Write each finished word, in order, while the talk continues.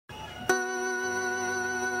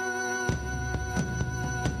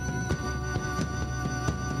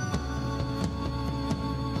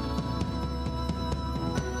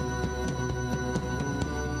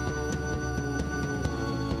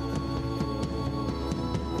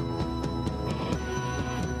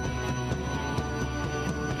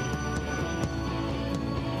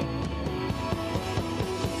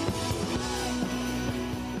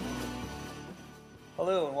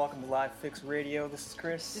welcome to Live Fix Radio. This is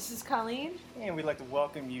Chris. This is Colleen. And we'd like to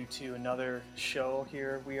welcome you to another show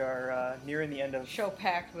here. We are nearing the end of... Show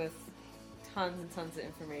packed with tons and tons of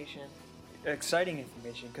information. Exciting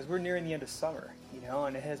information, because we're nearing the end of summer,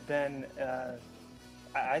 and it has been,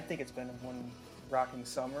 I think it's been one rocking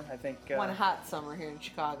summer. I think... one hot summer here in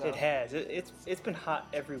Chicago. It has. It's been hot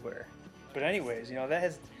everywhere. But anyways, that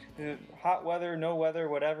has... hot weather, no weather,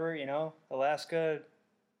 whatever, Alaska...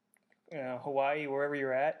 Hawaii, wherever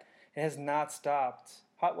you're at, it has not stopped.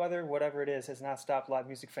 Hot weather, whatever it is, has not stopped live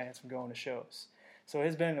music fans from going to shows. So it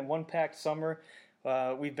has been a one-packed summer.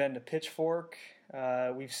 We've been to Pitchfork.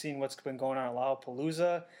 We've seen what's been going on at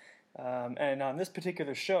Lollapalooza. And on this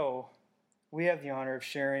particular show, we have the honor of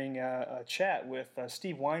sharing a chat with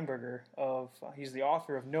Steve Weinberger. He's the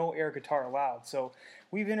author of No Air Guitar Allowed. So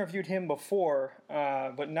we've interviewed him before,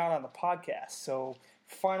 but not on the podcast. So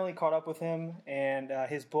finally caught up with him, and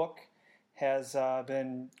his book has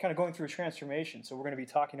been kind of going through a transformation. So we're going to be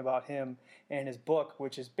talking about him and his book,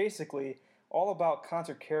 which is basically all about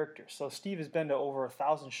concert characters. So Steve has been to over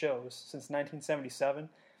 1,000 shows since 1977.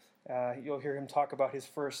 You'll hear him talk about his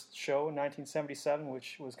first show in 1977,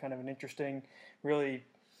 which was kind of an interesting, really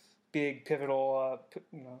big, pivotal,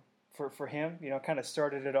 for him. Kind of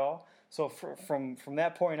started it all. So from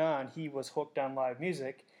that point on, he was hooked on live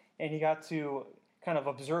music, and he got to kind of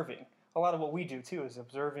observing. A lot of what we do too is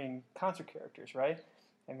observing concert characters, right?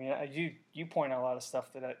 I mean, you point out a lot of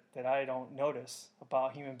stuff that I don't notice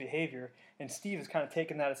about human behavior, and Steve has kind of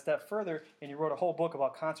taken that a step further, and he wrote a whole book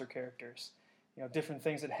about concert characters. Different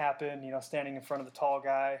things that happen. Standing in front of the tall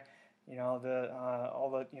guy.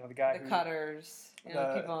 The guy the cutters.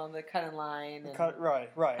 People on the cut in line. And right.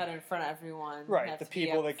 Cut in front of everyone. Right. The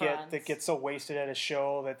people that get so wasted at a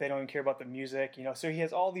show that they don't even care about the music. So he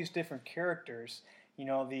has all these different characters.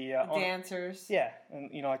 The dancers. Yeah, and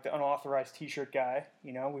like the unauthorized T-shirt guy.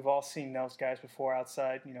 We've all seen those guys before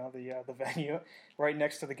outside. The venue, right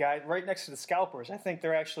next to the scalpers. I think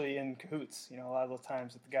they're actually in cahoots. A lot of the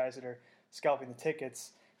times with the guys that are scalping the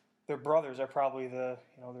tickets, their brothers are probably their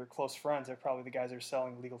close friends are probably the guys that are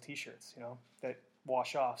selling illegal T-shirts. That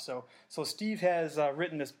wash off. So Steve has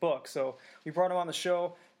written this book. So we brought him on the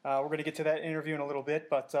show. We're going to get to that interview in a little bit,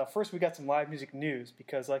 but first we got some live music news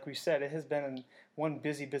because, like we said, it has been one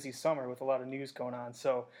busy summer with a lot of news going on.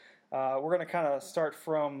 So we're going to kind of start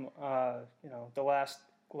from the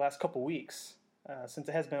last couple weeks, since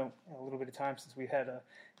it has been a little bit of time since we've had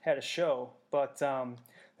a show. But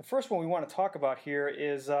the first one we want to talk about here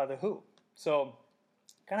is the Who. So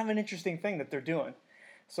kind of an interesting thing that they're doing.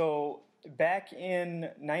 So back in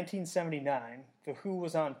 1979, the Who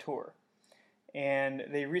was on tour. And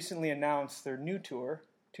they recently announced their new tour,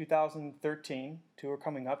 2013 tour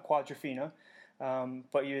coming up, Quadrophenia.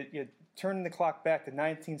 But you turn the clock back to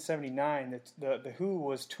 1979. The Who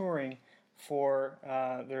was touring for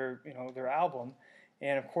their album,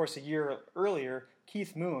 and of course a year earlier,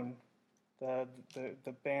 Keith Moon, the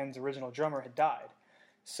band's original drummer, had died.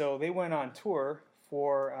 So they went on tour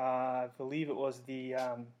for I believe it was the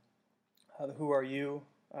Who Are You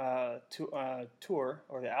tour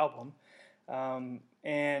or the album.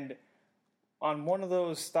 And on one of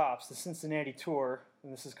those stops, the Cincinnati tour,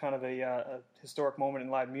 and this is kind of a historic moment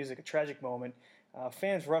in live music, a tragic moment,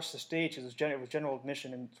 fans rushed the stage. It was general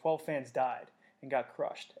admission, and 12 fans died and got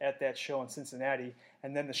crushed at that show in Cincinnati.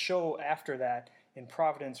 And then the show after that in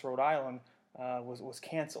Providence, Rhode Island, was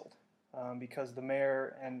canceled because the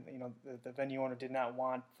mayor and the venue owner did not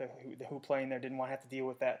want the Who playing there, didn't want to have to deal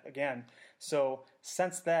with that again. So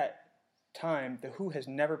since that time, the Who has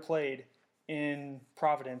never played in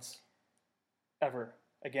Providence ever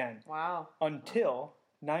again. Wow. Until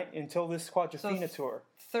this Quadrophenia tour.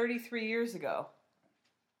 33 years ago.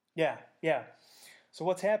 Yeah. So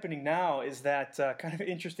what's happening now is that kind of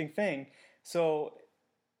interesting thing. So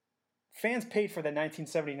fans paid for that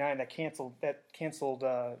 1979 that canceled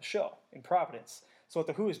show in Providence. So what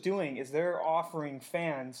the Who is doing is they're offering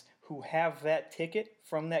fans who have that ticket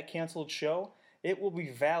from that canceled show, it will be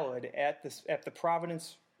valid at the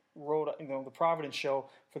Providence the Providence show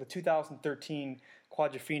for the 2013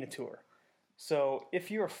 Quadrophenia tour. So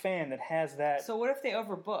if you're a fan that has that... So what if they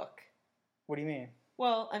overbook? What do you mean?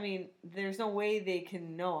 Well, I mean, there's no way they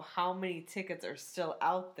can know how many tickets are still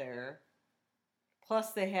out there.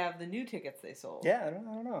 Plus they have the new tickets they sold. Yeah, I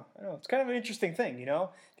don't know. It's kind of an interesting thing,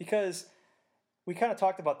 because we kind of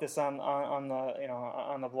talked about this on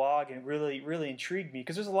the blog, and it really intrigued me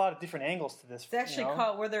because there's a lot of different angles to this. It's actually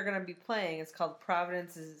called, where they're going to be playing, it's called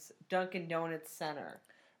Providence's Dunkin' Donuts Center.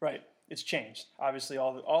 Right. It's changed. Obviously,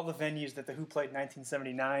 all the venues that the Who played in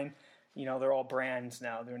 1979 they're all brands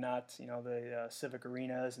now. They're not, the Civic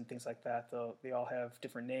Arenas and things like that. They all have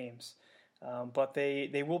different names. But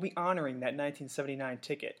they will be honoring that 1979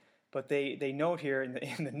 ticket. But they note here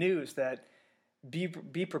in the news that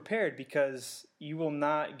be prepared, because you will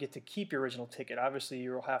not get to keep your original ticket. Obviously,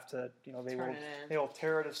 you will have to, they will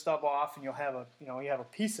tear the stub off, and you'll have a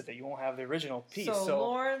piece of it. You won't have the original piece. So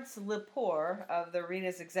Lawrence Lepore of the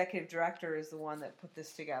arena's executive director is the one that put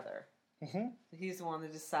this together. Mm-hmm. He's the one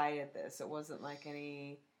that decided this. It wasn't like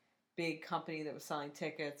any big company that was selling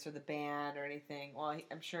tickets or the band or anything. Well,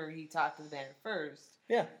 I'm sure he talked to the band first.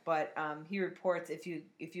 Yeah. But he reports if you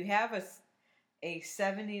have a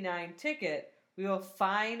 79 ticket, we will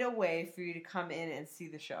find a way for you to come in and see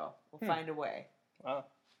the show. We'll find a way. Wow.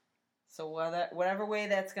 So whatever way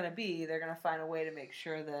that's going to be, they're going to find a way to make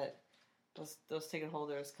sure that those ticket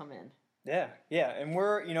holders come in. Yeah, and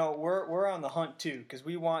we're on the hunt too, because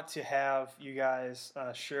we want to have you guys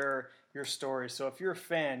share your stories. So if you're a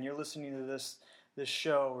fan, you're listening to this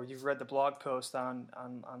show, or you've read the blog post on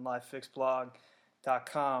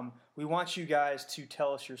livefixblog.com, we want you guys to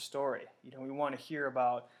tell us your story. We want to hear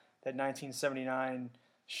about that 1979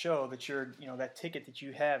 show that that ticket that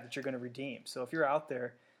you have that you're going to redeem. So if you're out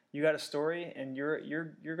there, you got a story, and you're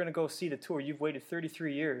going to go see the tour. You've waited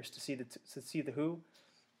 33 years to see the Who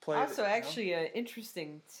play. Also, actually, an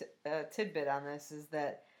interesting tidbit on this is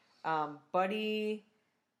that Buddy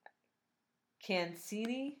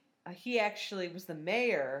Cancini, he actually was the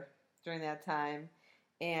mayor during that time,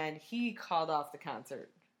 and he called off the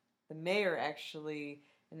concert. The mayor actually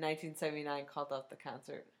in 1979 called off the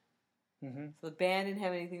concert. Mm-hmm. So the band didn't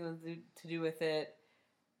have anything to do with it.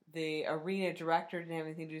 The arena director didn't have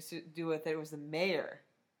anything to do with it. It was the mayor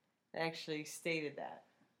that actually stated that.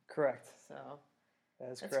 Correct. So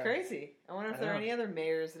that's correct. Crazy. I wonder if there are any other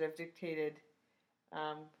mayors that have dictated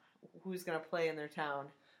who's going to play in their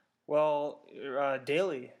town. Well,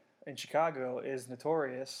 Daly in Chicago is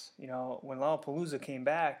notorious. When Lollapalooza came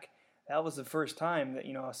back, that was the first time that,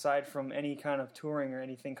 aside from any kind of touring or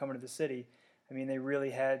anything coming to the city, I mean, they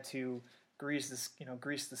really had to grease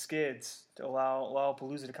the skids to allow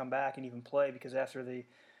Lollapalooza to come back and even play, because after the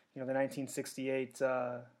 1968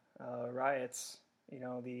 riots,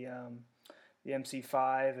 the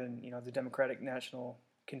MC5 and the Democratic National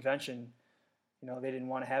Convention, they didn't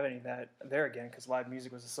want to have any of that there again, because live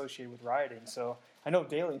music was associated with rioting. So I know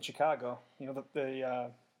Daly in Chicago,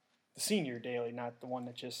 the senior Daly, not the one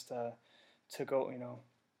that just took over,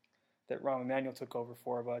 that Rahm Emanuel took over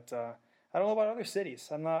for, but. I don't know about other cities.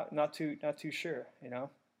 I'm not too sure,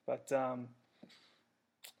 But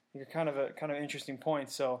you're kind of an interesting point.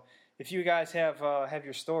 So if you guys have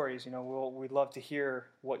your stories, we'd love to hear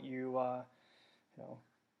what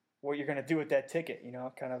what you're going to do with that ticket.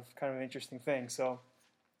 Kind of an interesting thing. So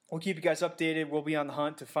we'll keep you guys updated. We'll be on the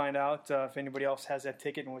hunt to find out if anybody else has that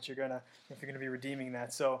ticket and if you're going to be redeeming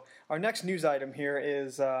that. So our next news item here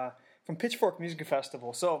is from Pitchfork Music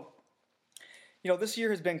Festival. So. This year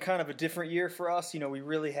has been kind of a different year for us. We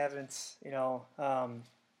really haven't,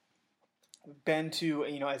 been to,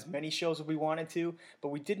 as many shows as we wanted to, but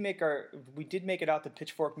we did make it out to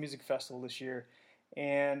Pitchfork Music Festival this year.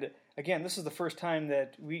 And again, this is the first time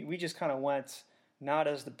that we just kind of went not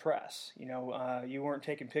as the press. You weren't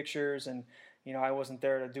taking pictures, and I wasn't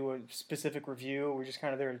there to do a specific review. We're just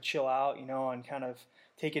kind of there to chill out, and kind of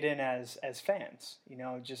take it in as fans,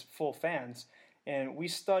 just full fans. And we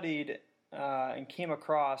studied and came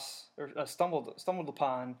across or stumbled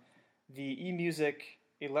upon the eMusic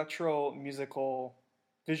Electromusical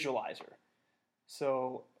visualizer.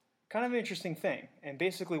 So kind of an interesting thing. And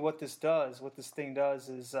basically what this thing does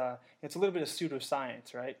is it's a little bit of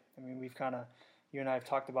pseudoscience, right? I mean, you and I have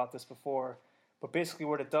talked about this before. But basically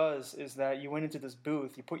what it does is that you went into this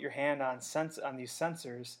booth, you put your hand on these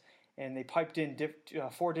sensors, and they piped in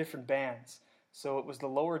 4 different bands. So it was the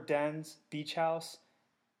Lower Dens, Beach House.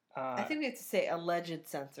 I think we have to say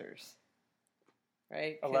alleged sensors,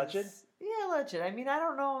 right? Alleged? Yeah, alleged. I mean, I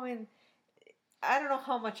don't know. I don't know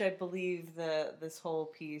how much I believe this whole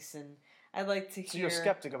piece, and I'd like to hear. So you're a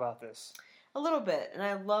skeptic about this? A little bit, and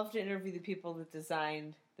I'd love to interview the people that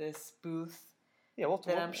designed this booth. Yeah,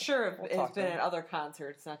 I'm sure has been at other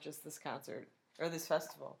concerts, not just this concert or this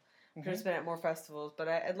festival. I'm sure it's been at more festivals, but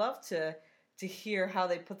I'd love to hear how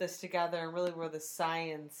they put this together and really where the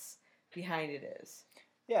science behind it is.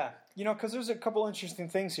 Yeah, because there's a couple interesting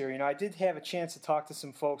things here. I did have a chance to talk to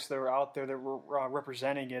some folks that were out there that were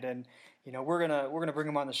representing it, and we're gonna bring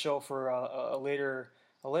them on the show for a later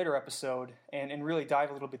episode and really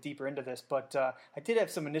dive a little bit deeper into this. But I did have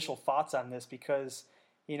some initial thoughts on this because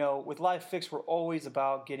with Live Fix we're always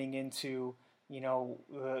about getting into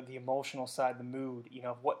the emotional side, the mood,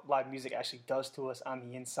 what live music actually does to us on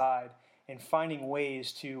the inside, and finding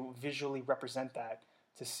ways to visually represent that,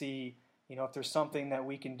 to see, if there's something that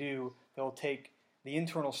we can do that will take the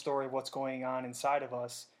internal story of what's going on inside of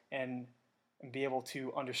us and be able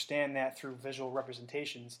to understand that through visual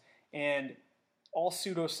representations. And all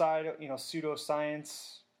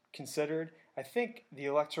pseudoscience considered, I think the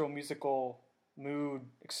electromusical mood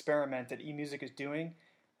experiment that eMusic is doing,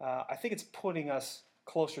 I think it's putting us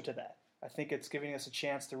closer to that. I think it's giving us a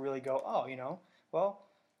chance to really go, well,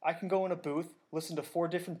 I can go in a booth, listen to 4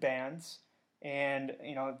 different bands, and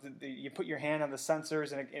you put your hand on the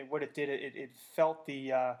sensors, and what it did, it felt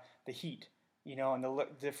the heat, and the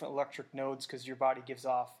different electric nodes, because your body gives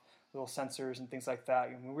off little sensors and things like that.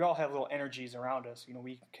 We all have little energies around us.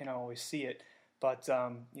 We can't always see it, but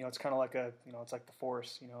it's kind of like it's like the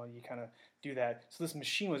Force. You kind of do that. So this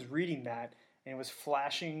machine was reading that, and it was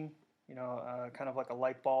flashing, kind of like a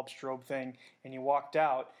light bulb strobe thing. And you walked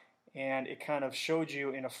out, and it kind of showed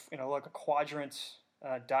you in a like a quadrant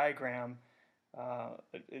diagram,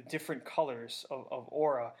 different colors of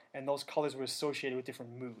aura, and those colors were associated with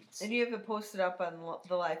different moods. And you have it posted up on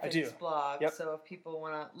the Live Fitness blog, yep. So if people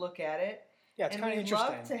want to look at it. Yeah, it's kind of interesting.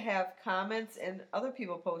 And we'd love to have comments and other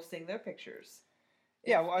people posting their pictures.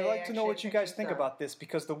 Yeah, well, I'd like to know what you guys think about this,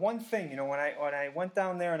 because the one thing, when I went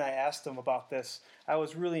down there and I asked them about this, I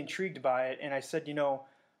was really intrigued by it, and I said,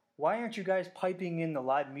 why aren't you guys piping in the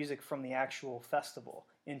live music from the actual festival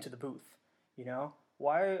into the booth?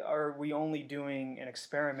 Why are we only doing an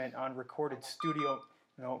experiment on recorded studio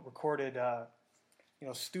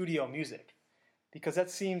music? Because that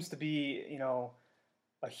seems to be,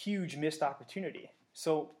 a huge missed opportunity.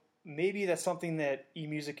 So maybe that's something that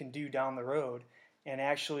eMusic can do down the road, and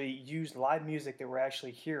actually use live music that we're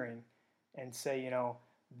actually hearing and say,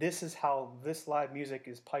 this is how this live music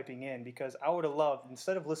is piping in. Because I would have loved,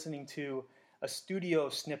 instead of listening to a studio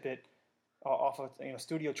snippet off of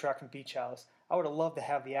studio track from Beach House, I would have loved to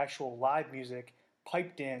have the actual live music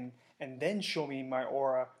piped in and then show me my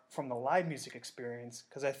aura from the live music experience.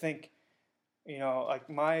 Because I think, like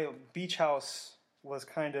my Beach House was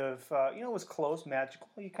kind of, it was close, magical.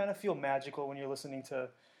 You kind of feel magical when you're listening to,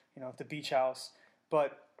 the Beach House.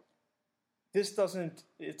 But this doesn't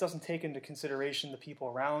take into consideration the people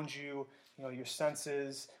around you, your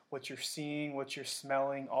senses, what you're seeing, what you're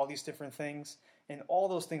smelling, all these different things. And all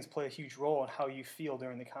those things play a huge role in how you feel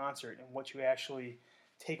during the concert and what you actually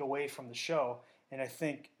take away from the show. And I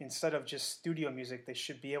think instead of just studio music, they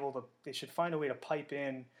should find a way to pipe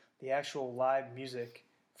in the actual live music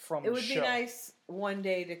from the show. It would be nice one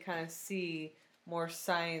day to kind of see more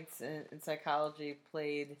science and psychology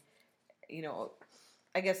played,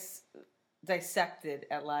 I guess, dissected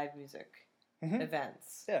at live music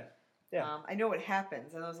events. Yeah, yeah. I know what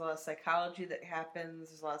happens. I know there's a lot of psychology that happens.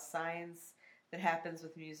 There's a lot of science that happens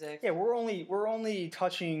with music. Yeah, we're only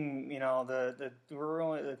touching, we're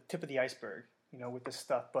only the tip of the iceberg, with this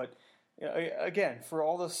stuff. But again, for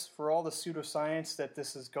all the pseudoscience that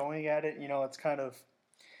this is going at it, it's kind of,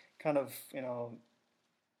 I don't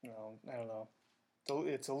know.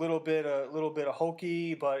 It's a little bit of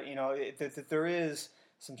hokey, but there is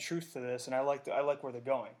some truth to this, and I like where they're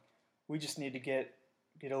going. We just need to get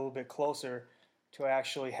a little bit closer to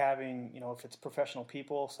actually having, if it's professional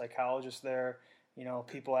people, psychologists there,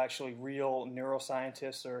 people actually real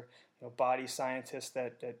neuroscientists or body scientists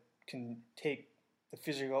that can take the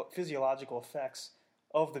physiological effects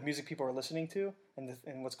of the music people are listening to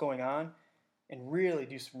and what's going on, and really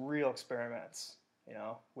do some real experiments,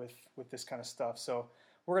 with this kind of stuff. So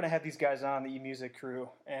we're going to have these guys on, the eMusic crew,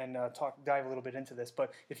 and dive a little bit into this.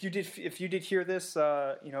 But if you did hear this,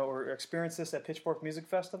 or experience this at Pitchfork Music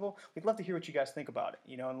Festival, we'd love to hear what you guys think about it,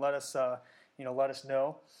 and let us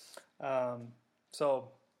know.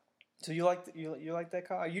 So you like that,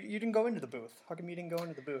 Kyle? You didn't go into the booth. How come you didn't go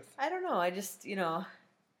into the booth? I don't know. I just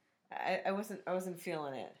I wasn't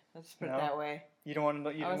feeling it. Let's just put it that way. You don't want to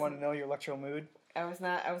know. You didn't want to know your electro mood. I was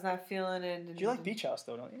not feeling it. You like Beach House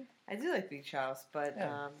though, don't you? I do like Beach House, but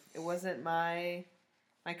it wasn't my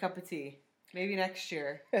cup of tea. Maybe next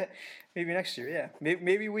year. Maybe next year, yeah.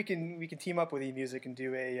 Maybe we can team up with eMusic and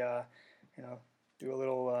do a do a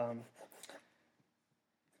little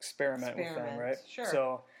experiment with them, right? Sure.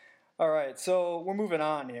 So, all right. So we're moving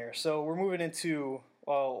on here. So we're moving into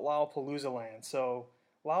Lollapalooza land. So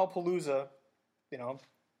Lollapalooza,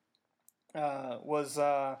 was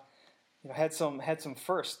had some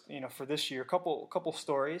first, for this year. Couple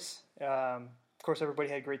stories. Of course, everybody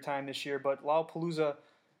had a great time this year, but Lollapalooza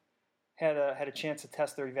had a chance to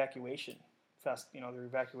test their evacuation their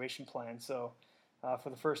evacuation plan. So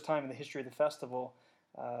for the first time in the history of the festival,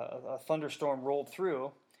 a thunderstorm rolled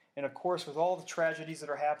through, and of course, with all the tragedies that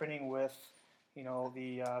are happening with,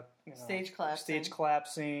 the stage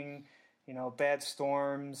collapsing, bad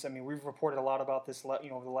storms. I mean, we've reported a lot about this,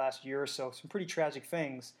 over the last year or so. Some pretty tragic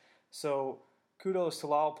things. So, kudos to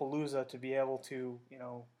Lollapalooza to be able to,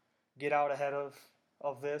 get out ahead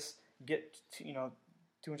of this, get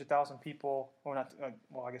 200,000 people, or not.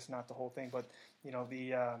 Well, I guess not the whole thing, but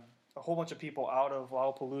a whole bunch of people out of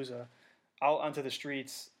Lollapalooza, out onto the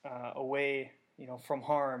streets, away, from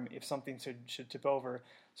harm if something should tip over.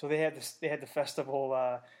 So they had the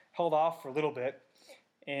festival held off for a little bit,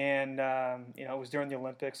 and it was during the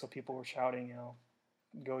Olympics, so people were shouting,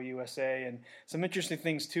 "Go USA!" And some interesting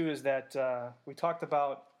things too is that we talked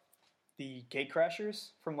about the gate crashers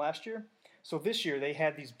from last year. So this year they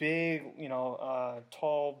had these big,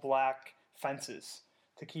 tall black fences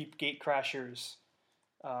to keep gate crashers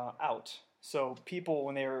out. So people,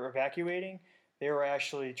 when they were evacuating, they were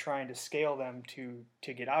actually trying to scale them to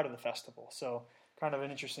get out of the festival. So kind of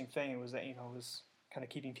an interesting thing. It was that, it was kind of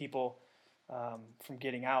keeping people from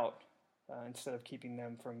getting out instead of keeping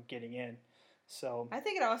them from getting in. So I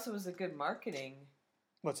think it also was a good marketing.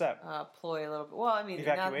 What's that? Ploy a little bit. Well, I mean,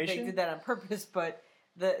 not that they did that on purpose, but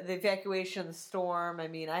the evacuation, the storm. I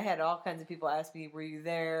mean, I had all kinds of people ask me, "Were you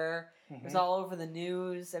there?" Mm-hmm. It was all over the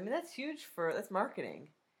news. I mean, that's huge that's marketing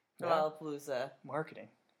for Lollapalooza. Marketing.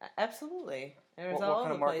 Absolutely. What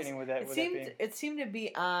kind of marketing would that be? It seemed to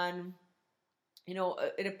be on,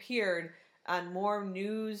 it appeared on more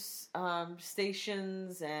news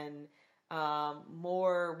stations and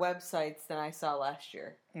more websites than I saw last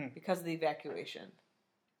year because of the evacuation.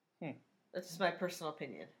 That's just my personal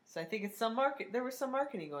opinion. So I think it's there was some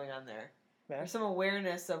marketing going on there. Yeah. There's some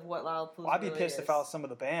awareness of what Lollapalooza I'd be pissed if I was some of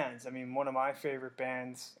the bands. I mean, one of my favorite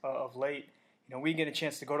bands of late, we didn't get a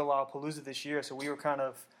chance to go to Lollapalooza this year, so we were kind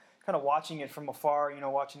of watching it from afar,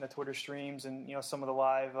 watching the Twitter streams and, some of the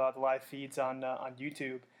live feeds on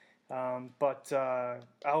YouTube. But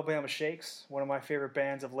Alabama Shakes, one of my favorite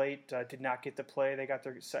bands of late, did not get to play. They got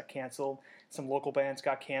their set canceled. Some local bands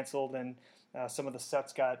got canceled, and some of the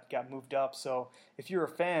sets got moved up. So if you're a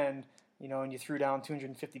fan, and you threw down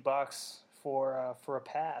 $250 for a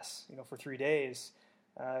pass, for 3 days,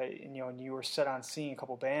 and you were set on seeing a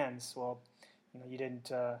couple bands, well, you didn't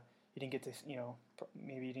get to,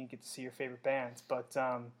 maybe you didn't get to see your favorite bands, but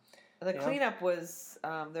the cleanup was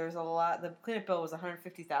there was a lot. The cleanup bill was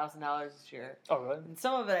 $150,000 this year. Oh, really? And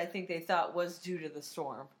some of it I think they thought was due to the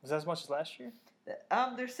storm. Was that as much as last year?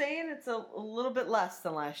 They're saying it's a little bit less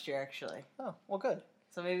than last year, actually. Oh, well, good.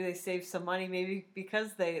 So maybe they saved some money, maybe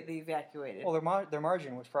because they evacuated. Well, their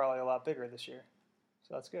margin was probably a lot bigger this year,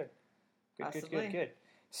 so that's good. Good.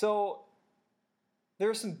 So there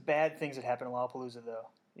are some bad things that happened in Lollapalooza, though.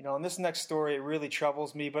 In this next story, it really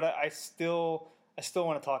troubles me, but I still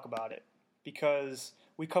want to talk about it because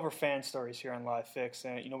we cover fan stories here on Live Fix,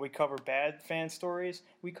 and we cover bad fan stories,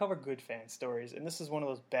 we cover good fan stories, and this is one of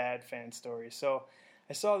those bad fan stories. So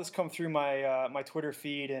I saw this come through my Twitter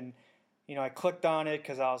feed, and I clicked on it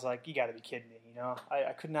because I was like, you got to be kidding me.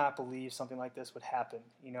 I could not believe something like this would happen.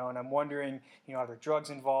 And I'm wondering, are there drugs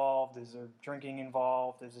involved? Is there drinking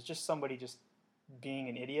involved? Is it just somebody just being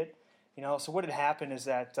an idiot? So what had happened is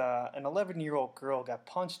that an 11-year-old girl got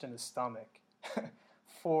punched in the stomach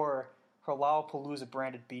for her Lollapalooza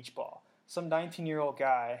branded beach ball. Some 19-year-old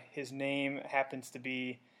guy, his name happens to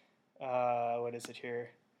be, what is it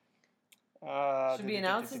here? Should we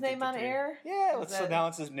announce his name on air? Yeah, let's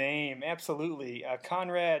announce his name. Absolutely.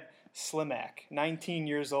 Conrad Slimak, 19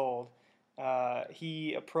 years old.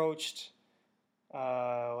 He approached,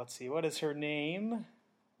 let's see, what is her name?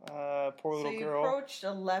 Poor little girl. So he approached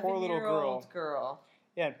 11-year-old girl.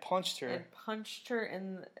 Yeah, and punched her. And punched her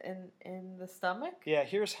in the stomach? Yeah,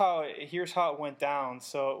 here's how it went down.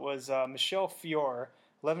 So it was Michelle Fior,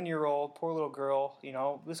 11-year-old, poor little girl.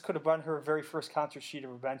 This could have been her very first concert she'd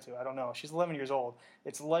ever been to. I don't know. She's 11 years old.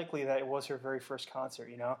 It's likely that it was her very first concert,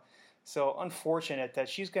 So unfortunate that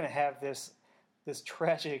she's going to have this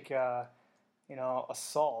tragic,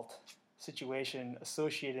 assault situation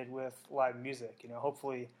associated with live music.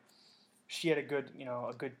 Hopefully she had a good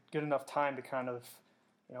enough time to kind of,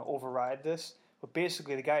 override this. But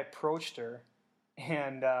basically, the guy approached her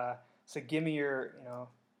and said, "Give me your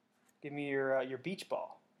beach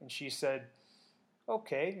ball." And she said,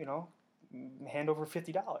 "Okay, hand over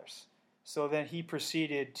 $50." So then he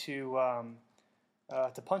proceeded to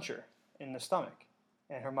punch her in the stomach,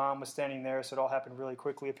 and her mom was standing there. So it all happened really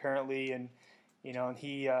quickly, apparently, and and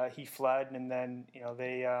he fled, and then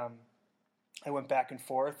I went back and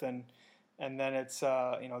forth, and then it's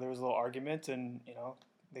there was a little argument, and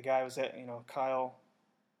the guy was Kyle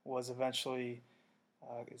was eventually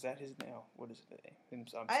Is that his name? What is it?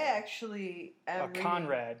 I actually am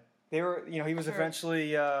Conrad. They were, he was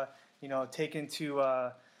eventually, taken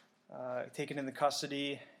into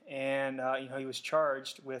custody, and he was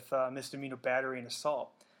charged with misdemeanor battery and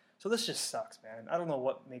assault. So this just sucks, man. I don't know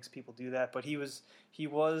what makes people do that, but he was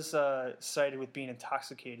cited with being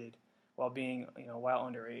intoxicated while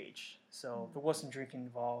underage. So there wasn't drinking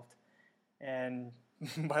involved, and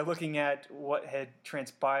by looking at what had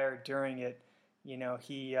transpired during it,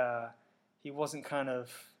 he wasn't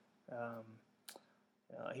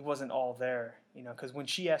he wasn't all there, because when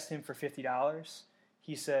she asked him for $50,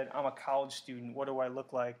 he said, "I'm a college student. What do I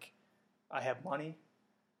look like? I have money."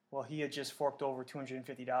 Well, he had just forked over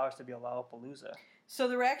 $250 to be a Lollapalooza. So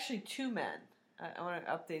there were actually two men. I want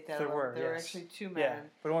to update that. There were actually two men. Yeah,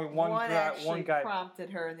 but only one guy prompted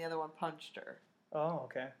her, and the other one punched her. Oh,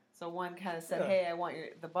 okay. So one kind of said, "Hey, I want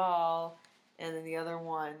the ball," and then the other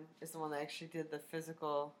one is the one that actually did the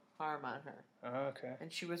physical harm on her. Oh, okay.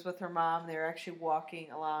 And she was with her mom. They were actually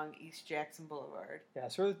walking along East Jackson Boulevard. Yeah,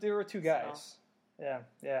 so there were two guys. So.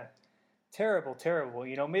 Yeah. Terrible.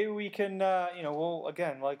 Maybe we can, we'll,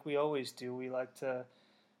 again, like we always do, we like to,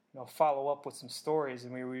 follow up with some stories,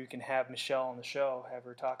 and maybe we can have Michelle on the show, have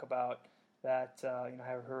her talk about that,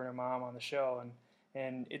 have her and her mom on the show.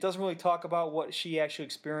 And it doesn't really talk about what she actually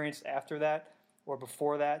experienced after that or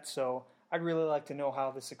before that, so I'd really like to know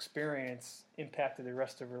how this experience impacted the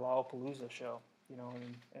rest of her Lollapalooza show,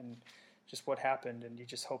 and just what happened, and you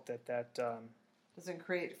just hope that doesn't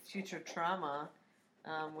create future trauma.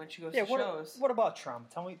 When she goes to shows. What about trauma?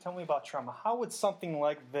 Tell me about trauma. How would something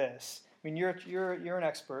like this? I mean, you're an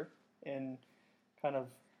expert in kind of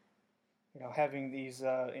having these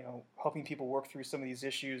helping people work through some of these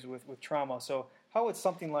issues with trauma. So how would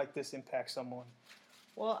something like this impact someone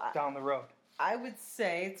down the road? I would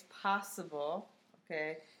say it's possible.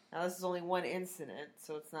 Okay, now this is only one incident,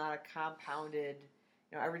 so it's not a compounded.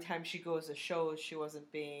 Every time she goes to shows, she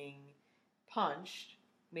wasn't being punched.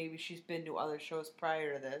 Maybe she's been to other shows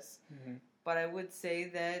prior to this. Mm-hmm. But I would say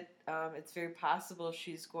that it's very possible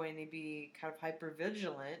she's going to be kind of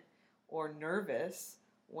hypervigilant or nervous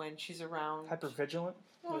when she's around. Hypervigilant?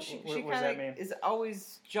 Well, she kind of is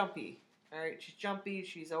always jumpy. All right, she's jumpy.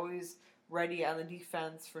 She's always ready on the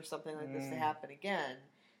defense for something like this to happen again.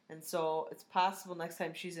 And so it's possible next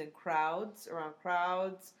time she's in around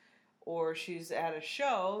crowds, or she's at a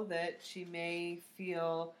show that she may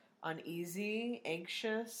feel uneasy,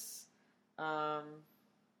 anxious,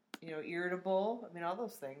 irritable. I mean, all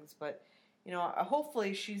those things. But,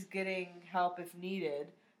 hopefully she's getting help if needed.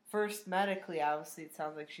 First, medically, obviously, it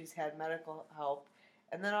sounds like she's had medical help.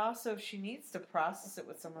 And then also, if she needs to process it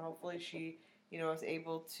with someone, hopefully she, is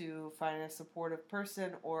able to find a supportive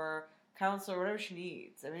person or counselor, whatever she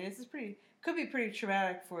needs. I mean, could be pretty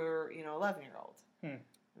traumatic for, 11-year-old. I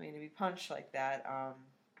mean, to be punched like that,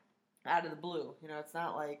 out of the blue. It's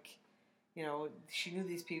not like, she knew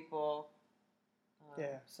these people.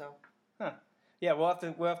 So. Huh. Yeah, we'll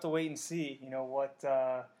have to wait and see.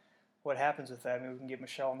 What happens with that. Maybe we can get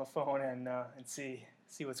Michelle on the phone and see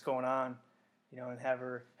what's going on. And have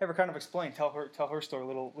her kind of explain, tell her story a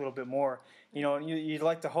little bit more. And you'd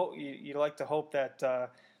like to hope that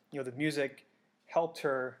the music helped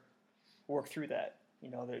her work through that.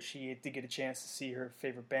 That she did get a chance to see her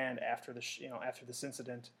favorite band after this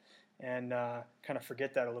incident, and kind of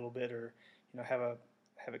forget that a little bit, or have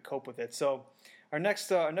it cope with it. So our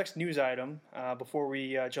next news item before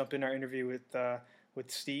we jump in our interview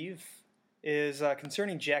with Steve is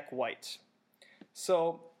concerning Jack White.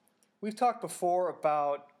 So we've talked before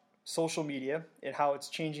about social media and how it's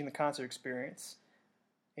changing the concert experience,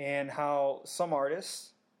 and how some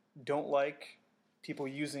artists don't like people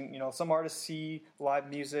using, some artists see live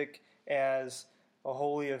music as a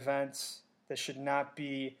holy event that should not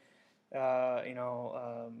be,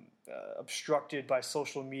 obstructed by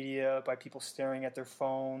social media, by people staring at their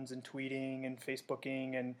phones and tweeting and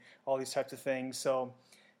Facebooking and all these types of things. So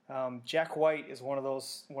Jack White is one of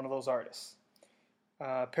those artists.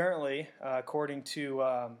 Apparently, according to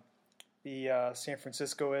the San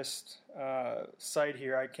Franciscoist site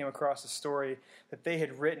here, I came across a story that they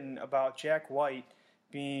had written about Jack White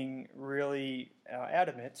being really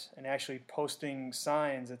adamant and actually posting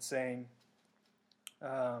signs that saying,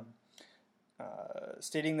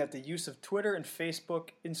 stating that the use of Twitter and Facebook,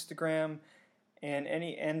 Instagram,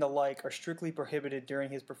 and the like are strictly prohibited during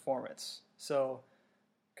his performance. So,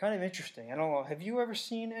 kind of interesting. I don't know. Have you ever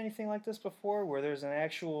seen anything like this before, where there's an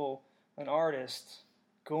artist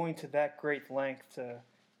going to that great length to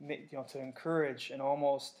encourage and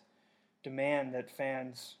almost demand that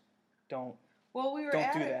fans don't? Well, we were do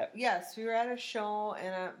that. Yes, we were at a show,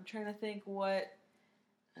 and I'm trying to think what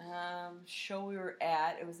show we were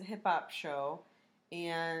at. It was a hip hop show,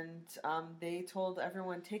 and they told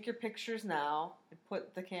everyone, take your pictures now and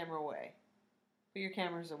put the camera away. Put your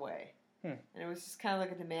cameras away. And it was just kind of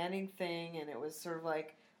like a demanding thing, and it was sort of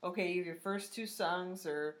like, okay, you have your first two songs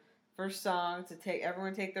or first song to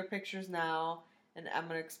everyone take their pictures now, and I'm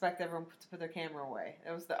going to expect everyone to put their camera away.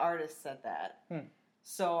 That was the artist said that.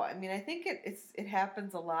 So, I mean, I think it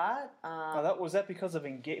happens a lot. Was that because of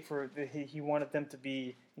he wanted them to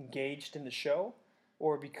be engaged in the show,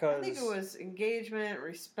 or because I think it was engagement,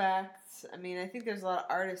 respect. I mean, I think there's a lot of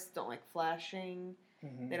artists that don't like flashing.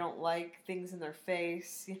 They don't like things in their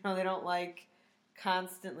face. You know, they don't like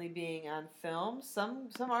constantly being on film. Some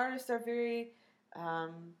artists are very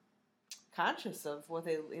conscious of what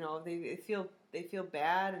they feel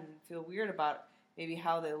bad and feel weird about maybe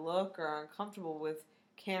how they look or are uncomfortable with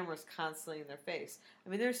cameras constantly in their face. I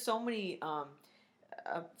mean, there's so many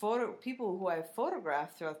people who I've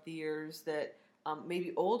photographed throughout the years that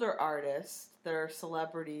maybe older artists that are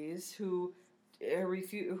celebrities who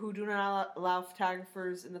do not allow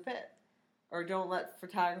photographers in the pit, or don't let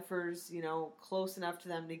photographers, close enough to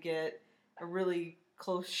them to get a really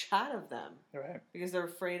close shot of them, right? Because they're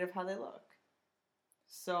afraid of how they look.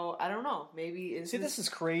 So I don't know. Maybe this is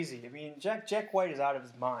crazy. I mean, Jack White is out of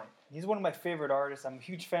his mind. He's one of my favorite artists. I'm a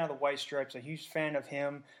huge fan of the White Stripes. A huge fan of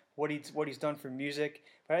him. What he's done for music.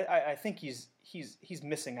 But I think he's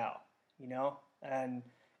missing out. And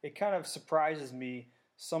it kind of surprises me.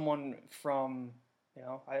 Someone from,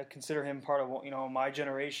 I consider him part of, my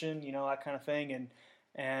generation, that kind of thing.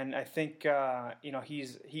 And I think,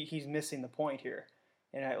 he's missing the point here.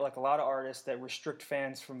 And like a lot of artists that restrict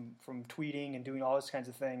fans from tweeting and doing all those kinds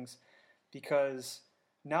of things, because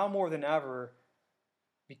now more than ever,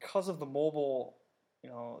 because of the mobile,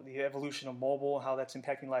 the evolution of mobile, how that's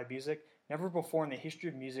impacting live music, never before in the history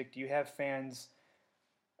of music do you have fans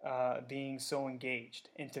being so engaged.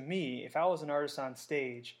 And to me, if I was an artist on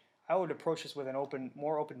stage, I would approach this with an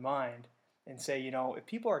more open mind and say, if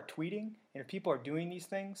people are tweeting and if people are doing these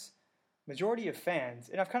things, majority of fans,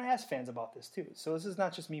 and I've kind of asked fans about this too, so this is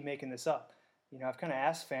not just me making this up. I've kind of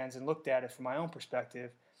asked fans and looked at it from my own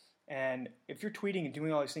perspective, and if you're tweeting and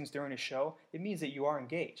doing all these things during a show, it means that you are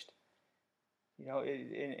engaged.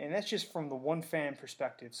 And that's just from the one fan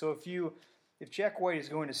perspective. So if Jack White is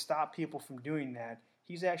going to stop people from doing that,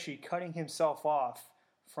 he's actually cutting himself off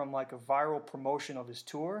from like a viral promotion of his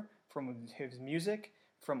tour, from his music,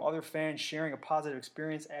 from other fans sharing a positive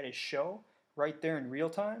experience at his show right there in real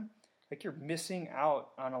time. Like, you're missing out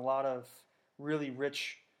on a lot of really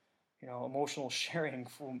rich, emotional sharing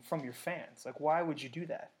from your fans. Like, why would you do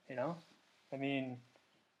that? I mean,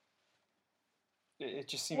 it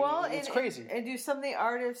just seems it's crazy. And do some of the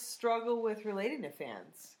artists struggle with relating to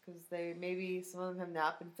fans because some of them have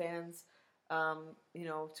not been fans,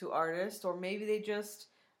 to artists, or maybe they just.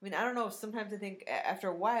 I mean, I don't know. Sometimes I think after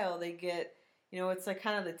a while they get. It's like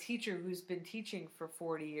kind of the teacher who's been teaching for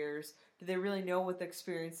 40 years. Do they really know what the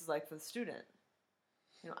experience is like for the student?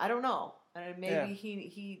 I don't know. And maybe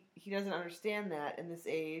he doesn't understand that in this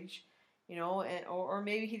age, or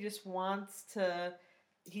maybe he just wants to.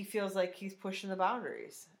 He feels like he's pushing the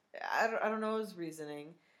boundaries. I don't know his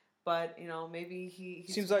reasoning, but maybe he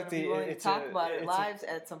seems like willing to talk about it live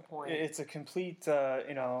at some point. It's a complete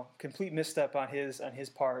complete misstep on his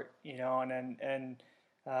part, and.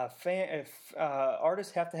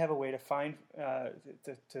 Artists have to have a way to find a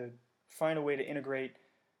way to integrate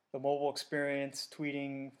the mobile experience,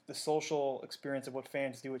 tweeting, the social experience of what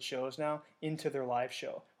fans do at shows now into their live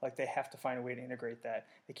show. Like, they have to find a way to integrate that.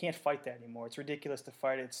 They can't fight that anymore. It's ridiculous to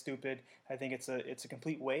fight it. It's stupid. I think it's a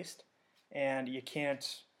complete waste, and you can't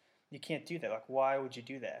do that. Like, why would you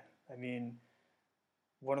do that? I mean,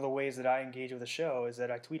 one of the ways that I engage with a show is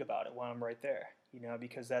that I tweet about it while I'm right there.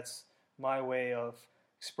 Because that's my way of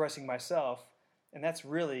expressing myself, and that's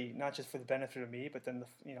really not just for the benefit of me, but then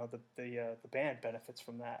the band benefits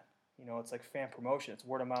from that. It's like fan promotion, it's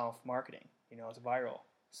word of mouth marketing. It's viral.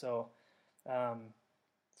 So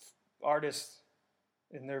artists,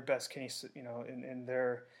 in their best case, in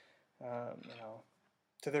their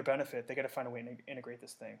to their benefit, they got to find a way to integrate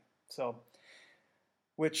this thing. So,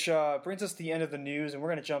 which brings us to the end of the news, and we're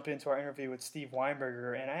going to jump into our interview with Steve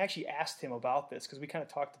Weinberger. And I actually asked him about this because we kind of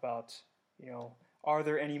talked about, are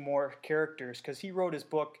there any more characters? Because he wrote his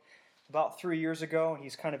book about 3 years ago, and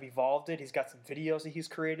he's kind of evolved it. He's got some videos that he's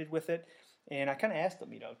created with it. And I kind of asked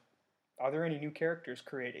him, are there any new characters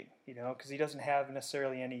creating? Because he doesn't have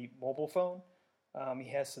necessarily any mobile phone.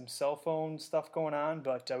 He has some cell phone stuff going on,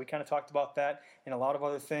 but we kind of talked about that and a lot of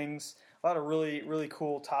other things. A lot of really, really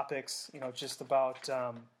cool topics, just about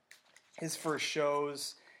his first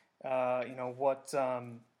shows, what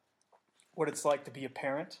what it's like to be a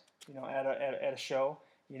parent, you know, at a show,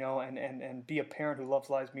 you know, and be a parent who loves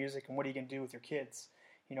live music, and what are you going to do with your kids?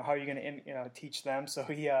 You know, how are you going to, you know, teach them? So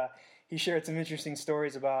he shared some interesting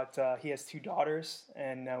stories about, he has 2 daughters,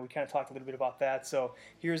 and we kind of talked a little bit about that. So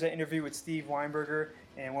here's an interview with Steve Weinberger,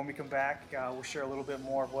 and when we come back, we'll share a little bit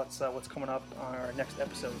more of what's coming up on our next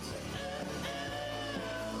episodes.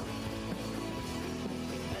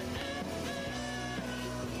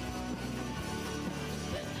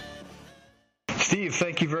 Steve,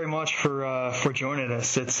 thank you very much for joining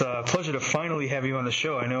us. It's a pleasure to finally have you on the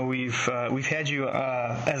show. I know we've had you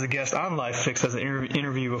as a guest on Live Fix as an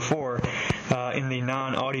interview before in the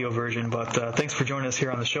non-audio version, but thanks for joining us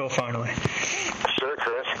here on the show finally. Sure,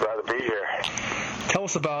 Chris. Glad to be here. Tell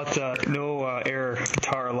us about No Air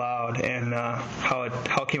Guitar Allowed and how it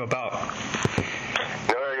came about.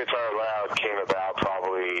 No Air Guitar Allowed came about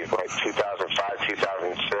probably like 2005,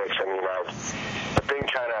 2006. I mean, I've been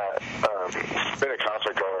kind of been a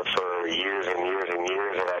concert goer for years and years and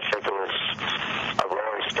years, and I think it was a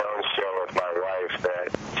Rolling Stones show with my wife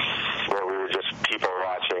where we were just people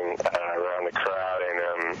watching around the crowd,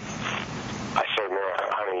 and I said, "Man,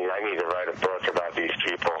 honey, I need to write a book about these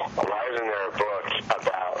people. Why isn't there a book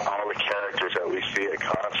about all the characters that we see at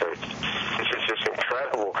concerts? This is just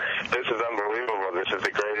incredible. This is unbelievable. This is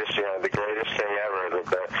the greatest thing ever. The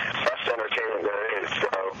best entertainment there is." So,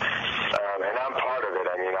 and I'm part of it.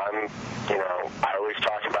 I mean, I always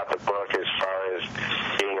talk about the book as far as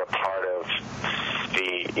being a part of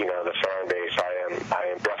the fan base. I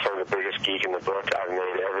am definitely the biggest geek in the book. I've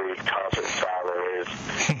made every concert style there is,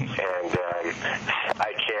 and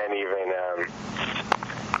I can't even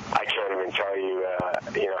tell you,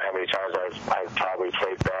 how many times I've probably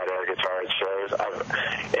played bad air guitar at shows.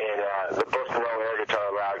 And the book No Air Guitar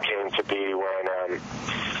Allowed came to be when,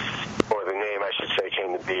 or the name I should say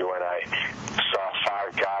came to be when I saw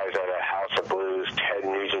 5 guys at a House of Blues Ted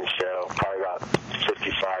Nugent show, probably about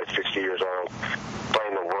 55, 60 years old,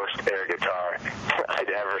 playing the worst air guitar I'd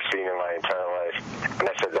ever seen in my entire life. And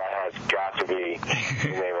I said, that has got to be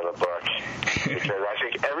the name of the book. Because I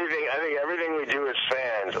think everything we do as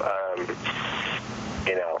fans,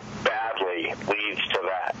 badly leads to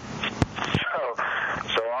that.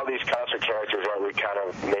 So all these concert characters that we kind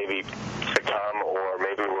of maybe become, or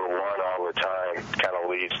maybe we're one all the time, kind of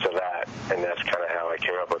leads to that. And that's kind of how I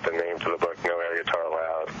came up with the name for the book, No Air Guitar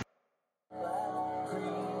Allowed.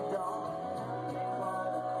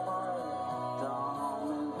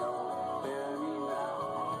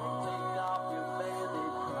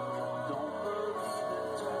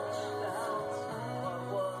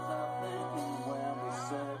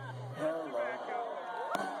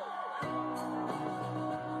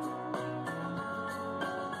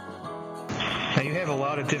 Now you have a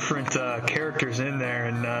lot of different characters in there,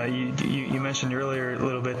 and you mentioned earlier a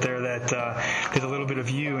little bit there that there's a little bit of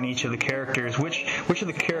you in each of the characters. Which of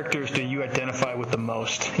the characters do you identify with the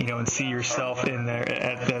most, and see yourself in there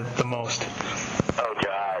at the most? Oh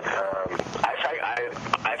God,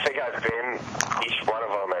 I think I've been each one of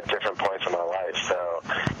them at different points in my life. So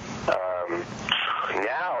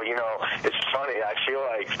now, it's funny. I feel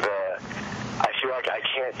like I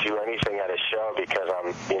can't do anything at a show because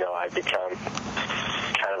I become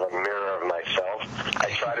kind of a mirror of myself.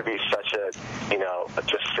 I try to be such a,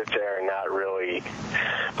 just sit there and not really,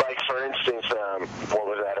 like for instance, what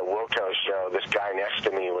was at a Wilco show, this guy next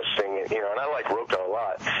to me was singing, and I like Wilco a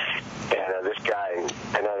lot, and this guy,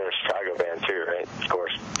 I know they're a Chicago band too, right, of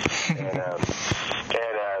course, and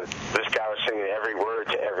this guy was singing every word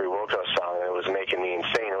to every Wilco song, and it was making me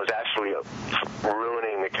insane. It was actually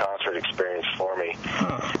ruining the concert experience for me.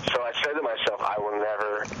 So I said to myself, I will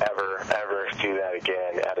never, ever, ever do that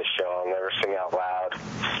again at a show. I'll never sing out loud,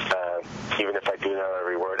 even if I do know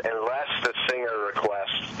every word, unless the singer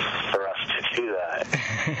requests for us to do that.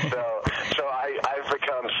 So I've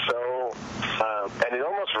become so, and it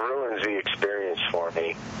almost ruins the experience for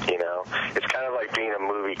me, It's kind of like being a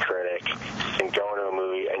movie critic and going to a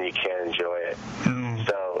movie and you can't enjoy it.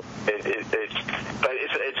 So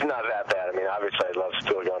it's not that bad. I mean, obviously I love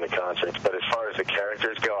still going to concerts, but as far as the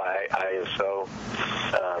characters go, I am so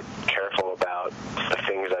careful about the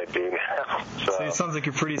things I do now. So it sounds like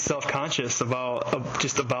you're pretty self-conscious about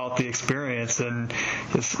the experience, and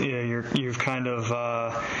you've kind of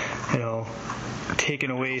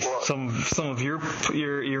taken away some of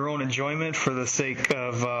your own enjoyment for the sake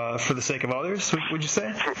of others. Would you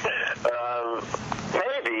say?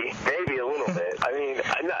 Maybe a little bit. I mean,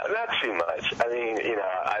 not too much. I mean,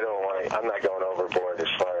 I'm not going overboard as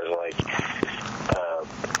far as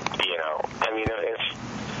I mean, it's,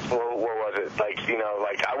 what was it? Like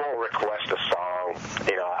I won't request a song.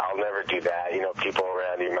 I'll never do that. People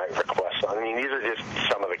around you might request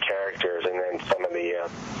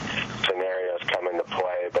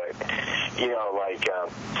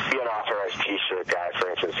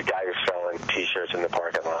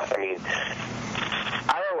parking lot. I mean,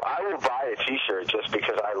 I will buy a T-shirt just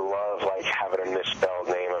because I love like having a misspelled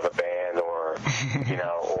name of a band, or you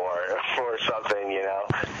know, or something, you know.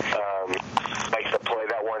 Like to play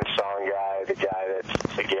that one song guy, the guy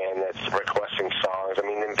that's requesting songs. I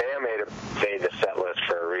mean, the band made the set list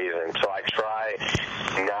for a reason, so I try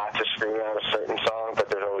not to scream out a certain song, but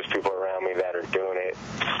there's always people around me that are doing it.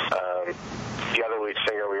 The other lead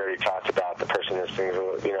singer we already talked about, the person that sings,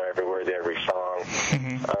 you know, every word to every song.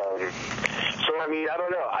 Mm-hmm. So I mean, I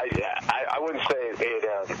don't know. I wouldn't say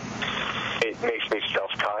it makes me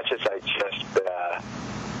self-conscious. I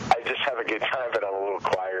just have a good time, but I'm a little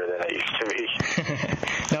quieter than I used to be.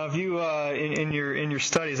 Now, if you in your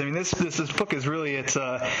studies, I mean, this book is really it's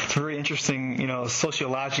a very interesting, you know,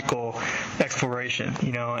 sociological exploration,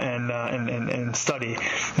 you know, and study.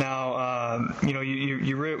 Now, you know,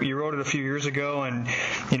 you wrote it a few years ago, and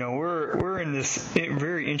you know, we're in this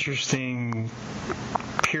very interesting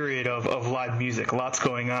period of live music. Lots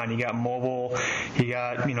going on. You got mobile. You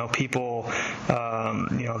got, you know, people.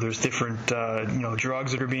 You know, there's different you know,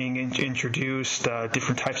 drugs that are being introduced.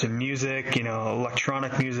 Different types of music. You know,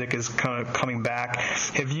 electronic music is kind of coming back.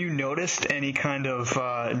 Have you noticed any kind of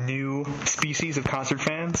new species of concert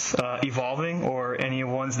fans evolving, or any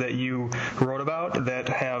ones that you wrote about that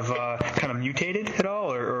have kind of mutated at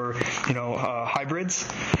all, or you know, hybrids?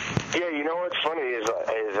 Yeah, you know what's funny is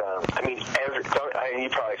I mean, you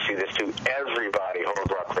probably see this too. Everybody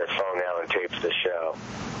holds up their phone now and tapes the show,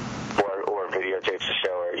 or videotapes the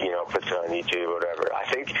show, or, you know, puts it on YouTube or whatever. I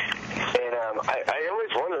think, and I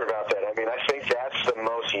always wonder about that. I mean, I think that's the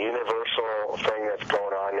most universal thing that's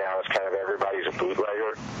going on now. Is kind of everybody's a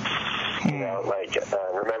bootlegger. You know, like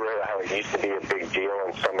remember how it used to be a big deal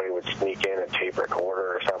when somebody would sneak in a tape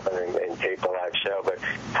recorder or something and tape a live show. But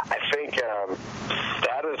I think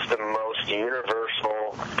that is the most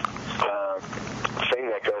universal thing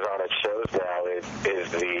that goes on at shows now is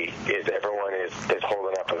everyone is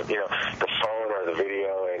holding up, you know, the phone or the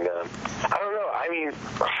video, and I don't know. I mean,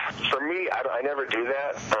 for me, I never do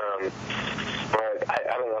that, but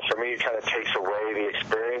I don't know. For me, it kind of takes away the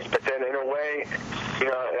experience. But then, in a way, you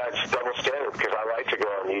know, that's double standard, because I like to go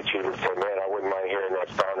on YouTube and say, man, I wouldn't mind hearing that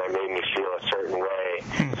song that made me feel a certain way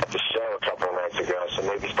at the show a couple of nights ago. So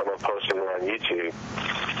maybe someone posted it on YouTube.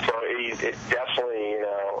 So it's definitely, you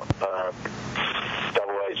know,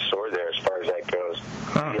 double-edged sword there as far as that goes.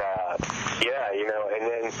 Huh. Yeah, you know, and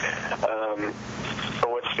then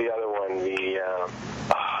what's the other one?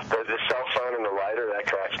 The cell phone and the lighter, that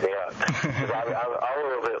cracks me up. 'Cause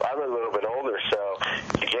I'm a little bit older, so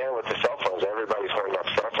again with the cell phones, everybody's holding up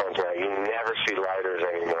cell phones now. You never see lighters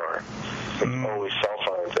anymore. It's always cell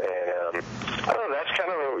phones, and I don't know. That's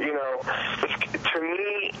kind of, you know, to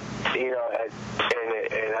me, you know,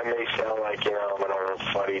 and I may sound like, you know, I'm an old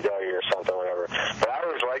fuddy-duddy or something, whatever, but I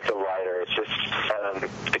always like the lighter. It's just,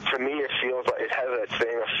 to me, it feels like it has that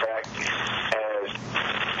same effect as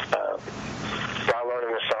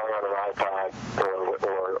downloading a song on an iPod,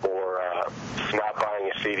 or not buying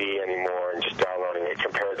a CD anymore and just downloading it,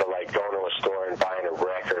 compared to like going to a store and buying a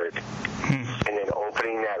record, and then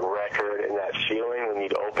opening that record, and that feeling when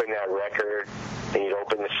you'd open that record and you'd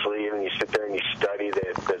open the sleeve and you sit there and you study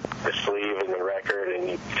the sleeve and the record, and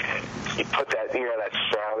you put that, you know, that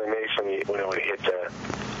sound it makes when it would hit the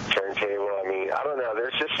turntable. I mean, I don't know.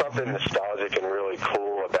 There's just something nostalgic and really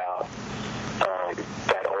cool about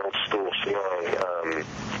that old school feeling.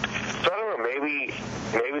 So I don't know.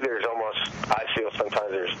 Maybe there's almost, I feel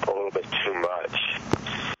sometimes there's a little bit too much.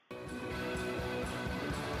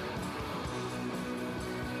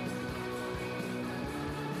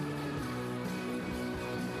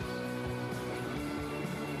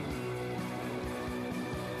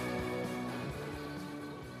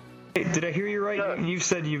 Did I hear you right? You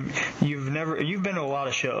said you've been to a lot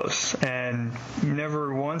of shows, and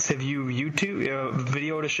never once have you YouTube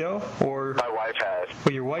videoed a show, or my wife has.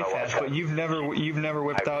 Well, your wife has, but you've never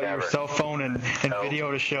whipped out your cell phone and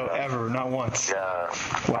videoed a show ever, not once. No,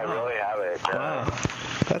 wow. I really haven't. Wow,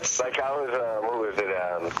 that's like I was. What was it?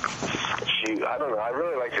 I don't know. I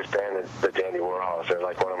really like this band, the Dandy Warhols. They're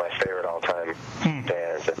like one of my favorite all-time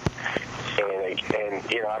bands. And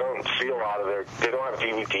you know, I don't see a lot of they don't have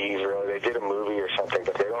DVDs really. They did a movie or something,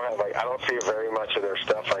 but they don't have, like, I don't see very much of their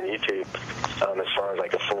stuff on YouTube as far as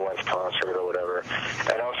like a full-length concert or whatever.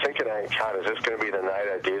 And I was thinking, God, is this going to be the night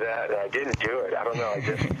I do that? And I didn't do it. I don't know. I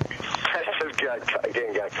just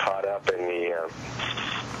got caught up in the.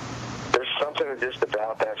 There's something just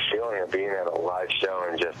about that feeling of being at a live show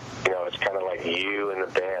and just, you know, it's kind of like you and the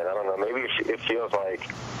band. I don't know. Maybe it feels like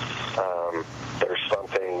there's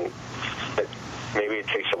something that maybe it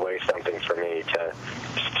takes away something for me to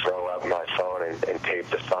throw up my phone and tape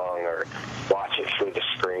the song or watch it through the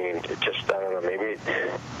screen. It just, I don't know, maybe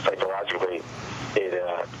psychologically it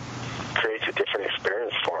creates a different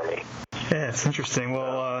experience for me. Yeah, it's interesting.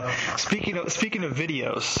 Well, speaking of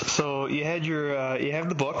videos, so you had you have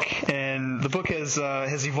the book, and the book has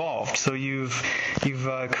evolved. So you've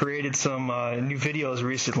created some new videos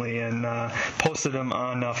recently and posted them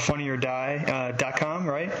on funnyordie.com,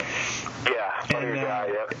 right? Yeah, Funny or Die.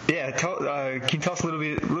 Yep. Yeah, can you tell us a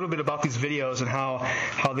little bit about these videos and how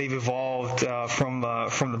they've evolved from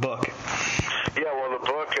the book? Yeah, well, the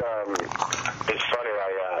book it's funny.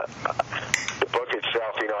 The book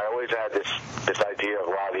itself, I always had this idea of,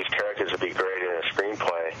 wow, these characters would be great in a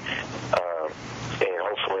screenplay, and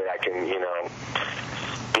hopefully I can,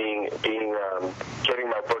 getting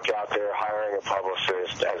my book out there, hiring a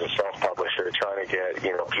publicist as a self-publisher, trying to get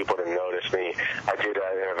people to notice me. I did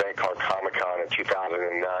an event called Comic-Con in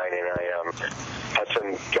 2009, and I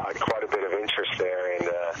got quite a bit of interest there, and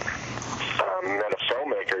met a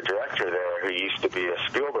filmmaker, director there, who used to be a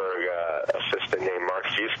Spielberg assistant named Mark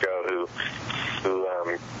Fusco, who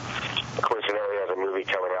coincidentally has a movie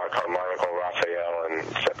coming out called Monaco Raphael on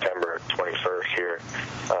September 21st here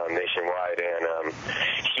nationwide, and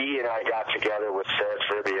he and I got together with Sarah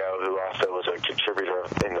Tribio, who also was a contributor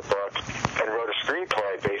in the book, and wrote a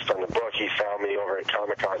screenplay based on the book. He found me over at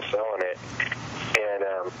Comic-Con selling it, and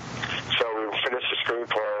so we finished the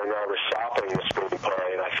screenplay, and I was shopping the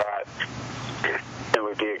screenplay, and I thought it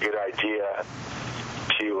would be a good idea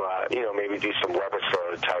to maybe do some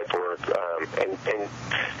webisode type work, and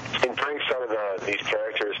bring some of these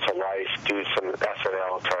characters to life, do some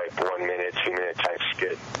SNL type 1 minute, 2 minute type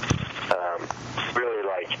skit, really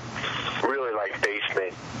like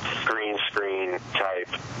basement green screen type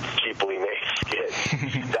cheaply made skit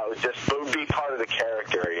that would be part of the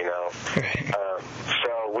character,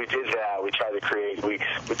 so we did that. We tried to create. We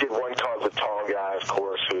did one called The Tall Guy, of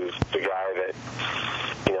course, who's the guy that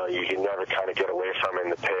you can never kind of get away from in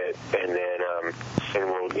the pit, and then and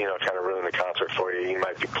will kind of ruin the concert for you. You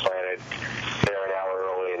might be planted there an hour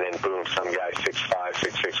early, and then boom, some guy 6'5",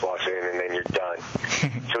 6'6" walks in, and then you're done.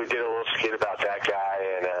 So we did a little skit about that guy,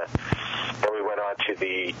 and then we went on to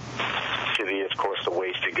the of course the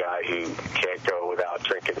wasted guy who can't go without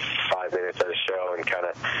drinking 5 minutes at a show and kind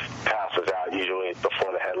of passes out usually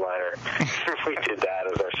before the headliner. We did that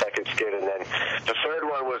as our second skit, and then the third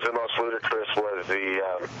one was the most ludicrous, was the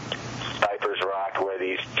Diapers Rock, where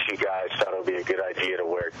these two guys thought it would be a good idea to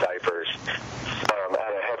wear diapers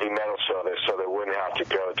at a heavy metal show so they wouldn't have to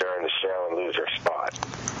go during the show and lose their spot.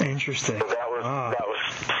 Interesting. So that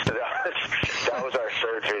was our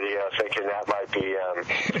third video, thinking that might be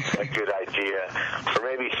a good idea, or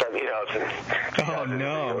maybe something else. Oh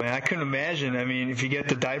no, man! I couldn't imagine. I mean, if you get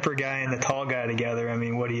the diaper guy and the tall guy together, I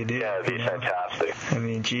mean, what do you do? Yeah, it'd be fantastic. I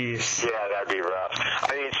mean, geez. Yeah, that'd be rough.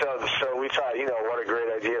 I mean, so we thought, what a great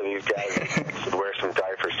idea. These guys could wear some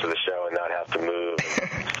diapers to the show and not have to move.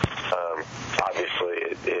 Obviously,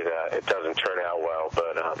 it doesn't turn out well,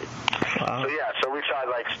 but wow. So we tried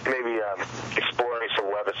maybe exploring some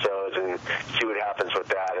webisodes and see what happens with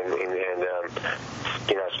that, and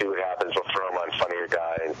see what happens. We'll throw them on Funny or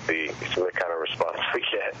Die and see what kind of response we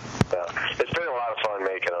get. So it's been a lot of fun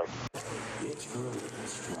making them. It's really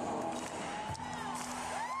strong.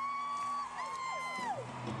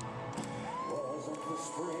 Wasn't the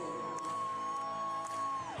spring,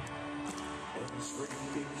 and spring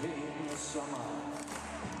became the summer.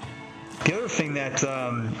 The other thing that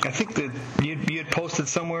I think that you had posted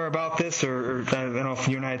somewhere about this, or I don't know if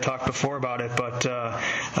you and I had talked before about it, but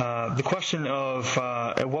the question of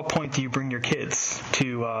at what point do you bring your kids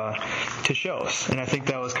to shows? And I think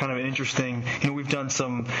that was kind of an interesting. We've done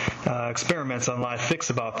some experiments on Live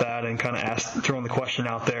Fix about that, and kind of throwing the question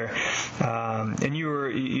out there. And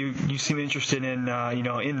you seem interested in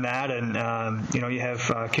in that, and you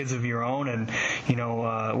have kids of your own, and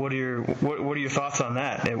what are your thoughts on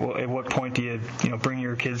that? At what point do you bring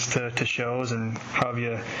your kids to shows, and how have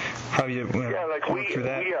you worked through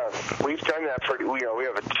that? We've done that pretty. We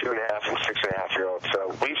have a 2.5 and 6.5-year-old,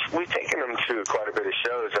 so we've taken them to quite a bit of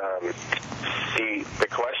shows. The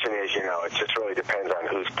question is, it just really depends on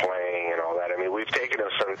who's playing and all that. I mean, we've taken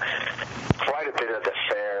them quite a bit of the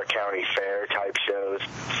county fair type shows,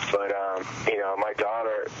 but my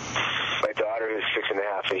daughter who's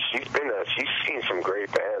 6.5, and she's seen some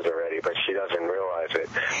great bands already, but she doesn't realize it.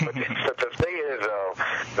 But the thing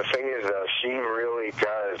is though, she really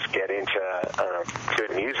does get into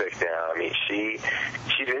good music now. I mean, she's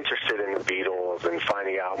interested in the Beatles and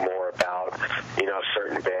finding out more about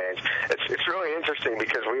certain bands. It's really interesting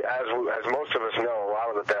because as most of us know, a lot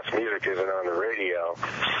of the best music isn't on the radio.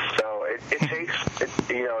 So it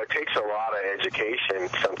takes a lot of dedication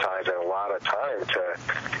sometimes and a lot of time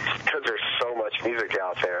because there's so much music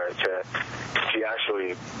out there to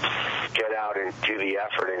actually get out and do the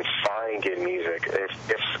effort and find good music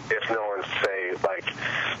if no one's, say, like,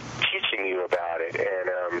 teaching you about it. And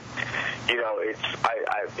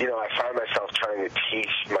I find myself trying to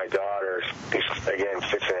teach my daughters, again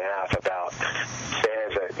 6.5, about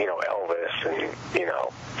bands that Elvis and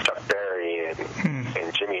Chuck Berry and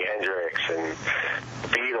Jimi Hendrix and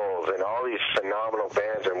Beatles and all these phenomenal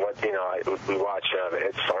bands, and what we watch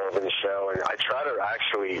Ed Sullivan's show, and I try to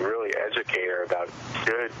actually really educate her about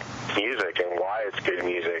good music and why it's good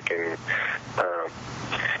music, and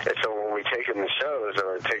so when we take them to shows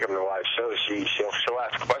or take them to live shows, she'll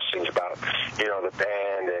ask questions about the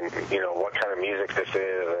band and what kind of music this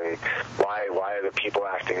is and why are the people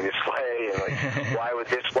acting this way, and like why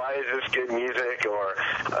is this good music, or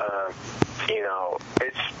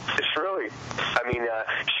it's really, I mean,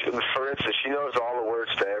 for instance, she knows all the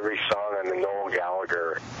words to every song on the Noel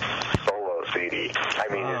Gallagher solo CD. I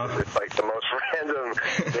mean, it's like the most random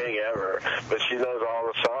thing ever, but she knows all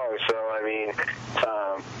the songs. So I mean,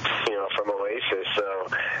 from Oasis. So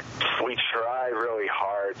we try really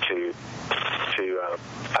hard to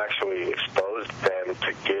actually expose them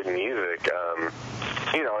to good music.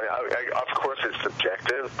 Of course, it's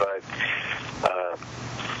subjective, but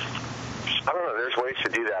I don't know. There's ways to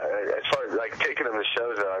do that. As far as like taking them to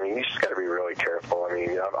shows, though, I mean, you just got to be really careful. I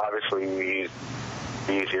mean, obviously we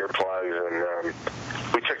use earplugs, and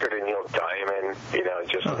we took her to Neil Diamond,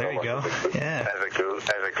 just there you go. As a goof.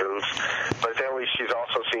 But then she's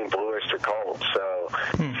also seen Blue Oyster Cult, so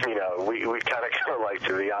we kind of go like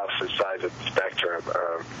to the opposite sides of the spectrum.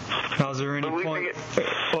 Now, is there any point?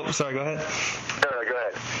 Sorry, go ahead. No, go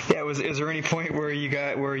ahead. Yeah, is there any point where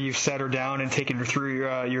you've sat her down and taken her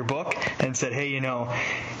through your book and said, hey,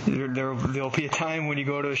 there'll be a time when you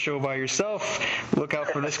go to a show by yourself. Look out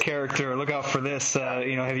for this character. Look out for this.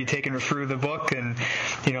 Have you taken her through the book? And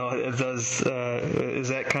is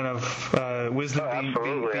that kind of wisdom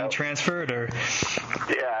being transferred, or?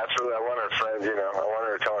 Yeah, absolutely. I want her friends. I want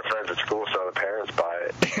her to tell her friends at school so the parents buy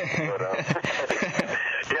it. But,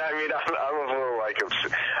 yeah, I mean, I'm a little like,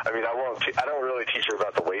 I mean, I don't really teach her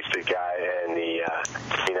about the wasted guy and the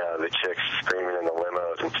chicks screaming in the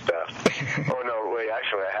limos and stuff. Oh no, wait,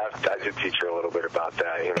 actually, I did teach her a little bit about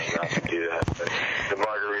that. Not to do that. But the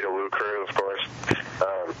Margarita Woo crew, of course.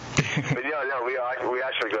 But we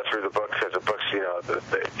actually go through the book because the books, the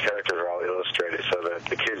characters are all illustrated, so that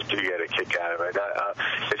the kids do get a kick out of it.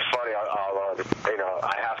 It's funny. I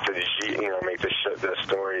have to, make the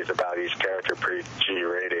stories about each character pretty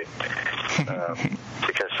G-rated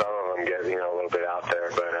because some of them get, a little bit out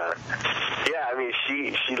there. But yeah, I mean,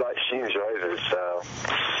 she enjoys it, so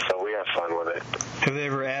we have fun with it. Have they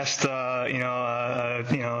ever asked,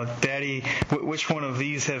 Daddy, which one of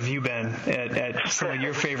these have you been at some of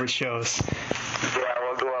your favorite shows? Yeah,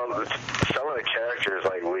 well, some of the characters,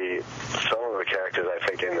 I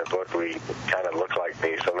think in the book we kind of look like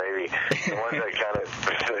me, so maybe the ones that kind of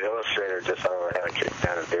the illustrator just, I don't know how to get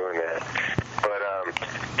kind of doing that. But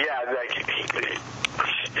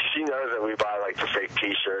she knows that we buy like the fake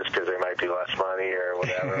T-shirts because they might be less money or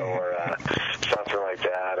whatever, or something like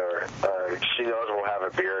that. Or she knows we'll have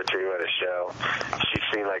a beer or two at a show. She's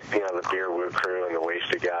seen the Beer Woo crew and the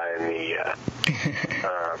Wasted Guy and the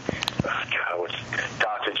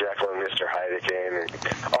Dr. Jekyll and Mr. Hyde and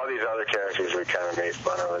all these other characters we kind of made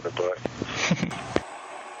fun of in the book.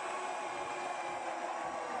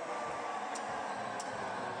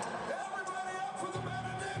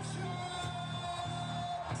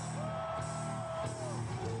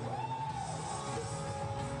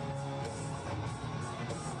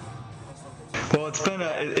 Well, it's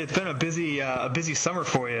been a busy summer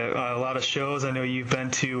for you. A lot of shows. I know you've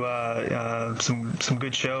been to some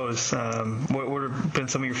good shows. What have been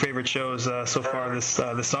some of your favorite shows so far this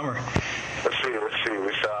summer? Let's see.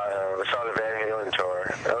 We saw the Van Halen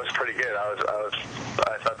tour. That was pretty good. I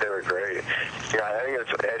thought they were great. I think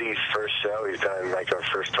it's Eddie's first show he's done, like our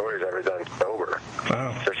first tour he's ever done sober.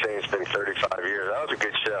 Wow. They're saying it's been 35 years. That was a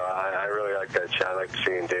good show. I really liked that show. I liked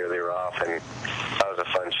seeing David Lee Roth, and that was a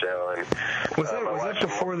fun show. And was that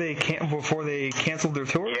before they canceled their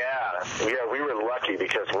tour? Yeah, we were lucky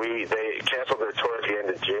because they canceled their tour at the end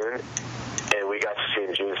of June, and we got to see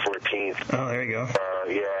them June 14th. Oh, there you go.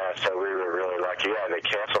 Yeah, so we were really lucky. Yeah, they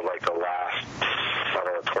canceled like the last,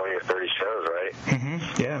 20 or 30 shows, right? Mm-hmm.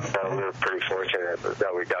 Yeah. So we were pretty fortunate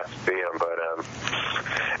that we got to see them. But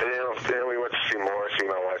and then we went to see Morrissey.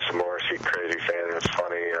 My wife some Morrissey, crazy fan. It was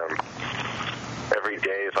funny. Every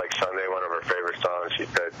day is like Sunday, one of her favorite songs. She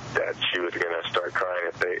said that she was going to start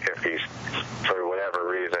crying if he's, for whatever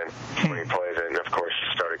reason, when he plays it. And of course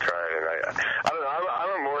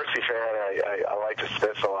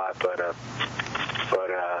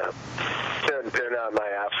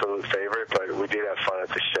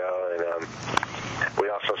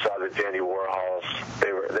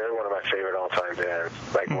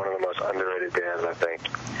bands, like one of the most underrated bands, I think.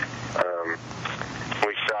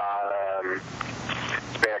 We saw a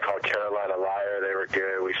band called Carolina Liar. They were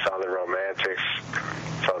good. We saw the Romantics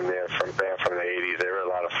from the band from the 80s. They were a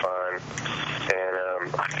lot of fun. And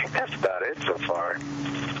I think that's about it so far.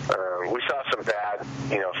 We saw some bad,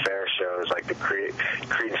 fair shows, like the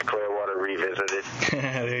Creedence Clearwater Revisited.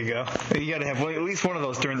 There you go. You got to have at least one of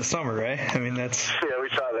those during the summer, right? I mean, that's... Yeah, we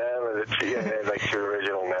saw them, and they had like 2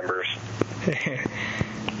 original members.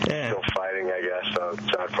 Yeah. Still fighting, I guess, so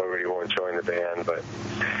John Fogerty won't join the band, but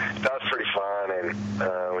that was pretty fun, and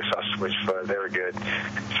we saw Switchfoot. They were good.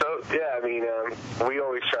 So, yeah, I mean, we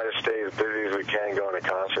always try to stay as busy as we can going to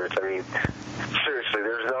concerts. I mean, seriously,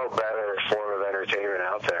 there's no better form of entertainment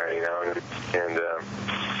out there, and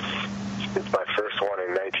it's my first one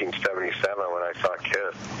in 1977 when I saw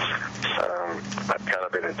Kiss. I've kind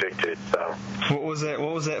of been addicted. So what was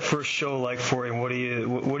that first show like for you? What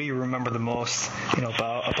do you remember the most?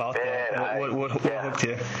 About that. What hooked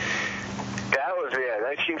you? That was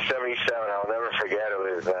 1977. I'll never forget. It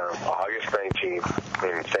was August 19th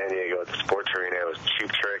in San Diego at the Sports Arena. It was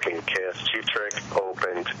Cheap Trick and Kiss. Cheap Trick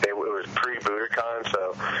opened. It was pre-Budokan,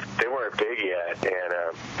 so they weren't big yet. And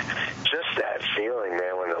just that feeling,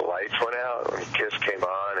 man, when the lights went out, when Kiss came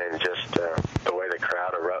on, and just the way the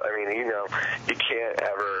crowd erupted. I mean, you can't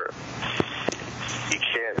ever.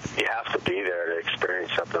 You have to be there to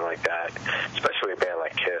experience something like that, especially a band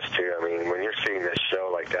like Kiss, too. I mean, when you're seeing this show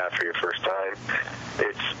like that for your first time,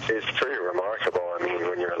 it's pretty remarkable. I mean,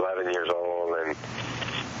 when you're 11 years old, and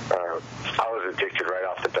I was addicted right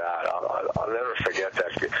off the bat. I'll never forget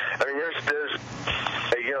that. I mean, there's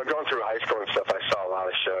going through high school and stuff, I saw a lot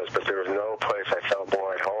of shows, but there was no place I felt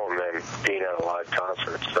more at home than being at a live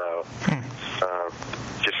concert. So,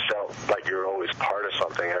 just felt like you were always part of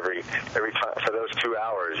something every time. For those 2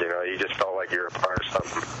 hours, you just felt like you were a part of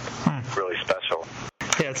something really special.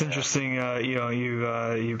 Yeah, it's interesting.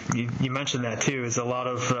 You mentioned that too. Is a lot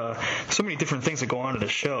of so many different things that go on at a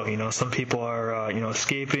show. Some people are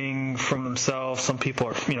escaping from themselves. Some people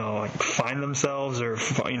are find themselves or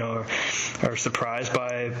are surprised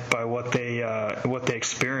by what they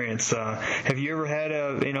experience. Have you ever had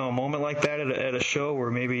a moment like that at a show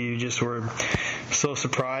where maybe you just were so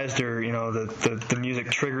surprised, or the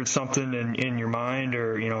music triggered something in your mind,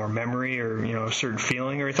 or memory, or a certain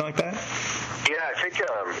feeling or anything like that? Yeah, I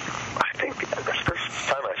think the first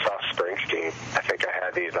time I saw Springsteen, I think I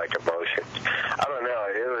had these like emotions. I don't know.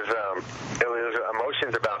 It was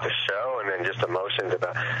emotions about the show, and then just emotions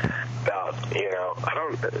about I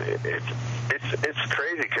don't. It's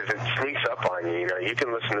crazy because it sneaks up on you. You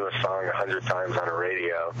can listen to a song 100 times on a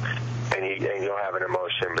radio, and you'll have an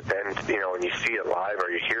emotion. But then when you see it live or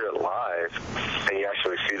you hear it live, and you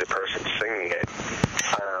actually see the person singing it,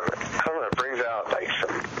 I don't know. It brings out like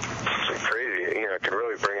some crazy. It can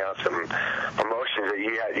really bring out some emotions that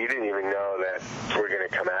you didn't even know that were going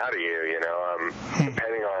to come out of you.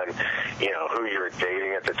 Depending on who you were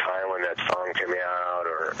dating at the time when that song came out,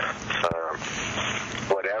 or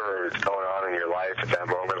whatever is going on in your life at that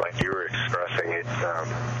moment, like you were expressing it.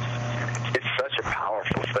 It's such a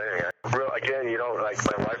powerful thing. Again, like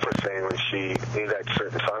my wife was saying when she knew that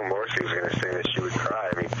certain song Morrissey was going to sing, that she would cry.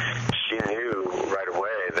 I mean, she knew right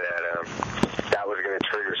away that that was going to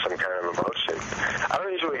trigger some kind of emotion. I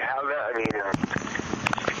don't usually have that. I mean,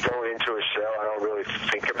 going into a show, I don't really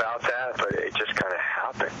think about that, but it just kind of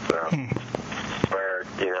happens. Where,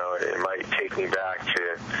 it might take me back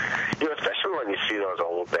to, especially when you see those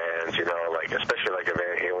old bands, especially like a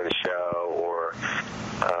Van Halen show, or,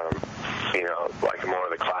 like more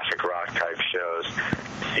of the classic rock type shows.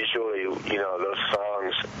 Usually, those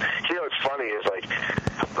songs, what's funny is like,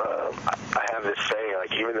 I have this saying,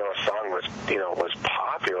 like, even though a song was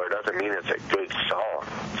popular, doesn't mean it's a good song,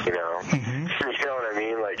 Mm-hmm. You know what I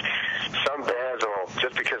mean? Like, some bands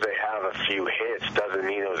just because they have a few hits doesn't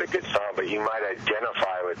mean it was a good song, but you might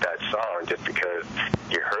identify with that song just because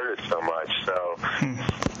you heard it so much. So,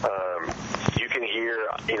 you can hear,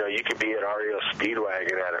 you could be at REO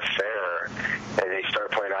Speedwagon at a fair, and they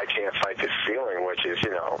start playing I Can't Fight This Feeling, which is,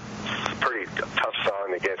 a pretty tough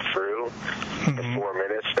song to get through. The 4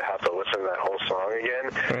 minutes to have to listen to that whole song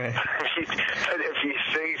again. Right. If you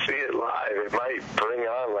see it live, it might bring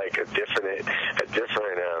on like a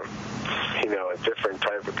different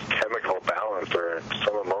type of chemical balance or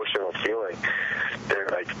some emotional feeling. They're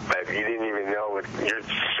like, you didn't even know.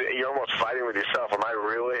 You're almost fighting with yourself. Am I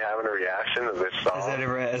really having a reaction to this song? Has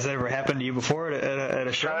that ever happened to you before at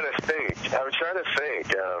a show? I'm trying to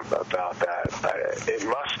think about that. It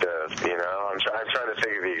must have. I'm trying to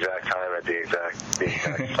think of the exact time at the exact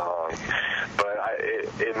song, but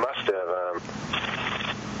it must have.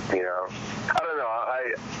 I don't know.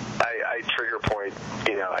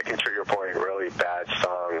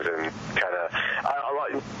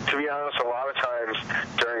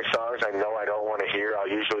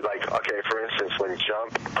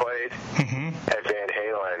 Jump played at Van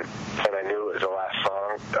Halen, and I knew it was the last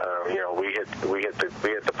song. We hit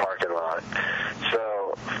the parking lot.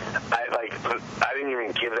 So I didn't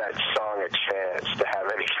even give that song a chance to have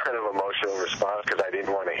any kind of emotional response because I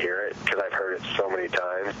didn't want to hear it because I've heard it so many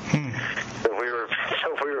times. So we were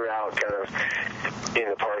out kind of in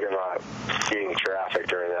the parking lot seeing traffic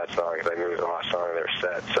during that song because I knew it was the last song of their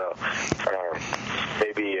set. So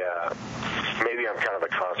maybe I'm kind of a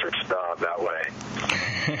concert snob that way.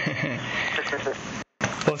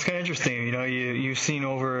 Well, it's kind of interesting. You've seen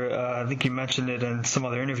over, I think you mentioned it in some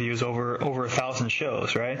other interviews, over 1,000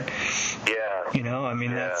 shows, right? Yeah.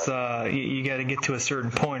 That's you got to get to a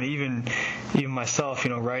certain point. Even myself,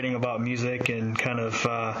 writing about music and kind of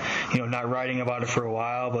not writing about it for a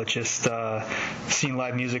while, but just seeing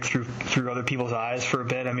live music through other people's eyes for a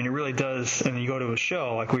bit. It really does. And you go to a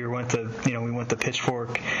show like we went to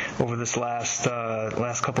Pitchfork over this last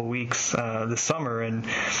couple of weeks this summer, and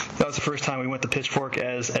that was the first time we went to Pitchfork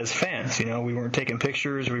as fans. We weren't taking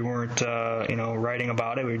pictures, we weren't writing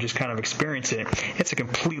about it. We were just kind of experiencing it. It's a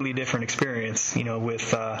completely different experience,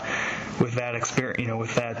 with that experience,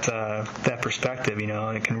 with that perspective,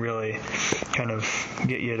 and it can really kind of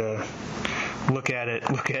get you to look at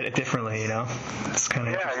it differently. It's kind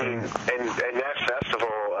of interesting. And that festival,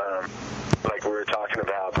 like we were talking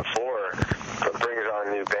about before, brings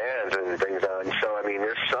on new bands and brings on. So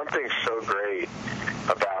there's something so great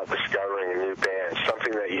about discovering a new band,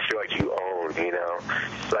 something that you feel like you own,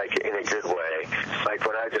 like in a good way. Like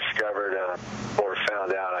when I discovered, or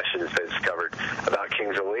found out, I shouldn't say discovered, about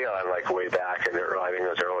Kings of Leon, like way back in I think it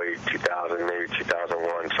was early 2000, maybe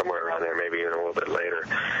 2001, somewhere around there, maybe even a little bit later.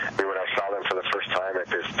 When I saw them for the first time at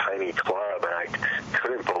this tiny club, and I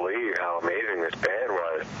couldn't believe how amazing this band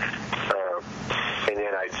was. And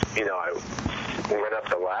then I went up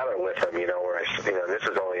the ladder with them, where this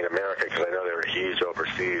was only in America because I know they were huge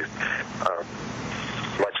overseas,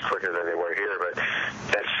 much quicker than they were here, but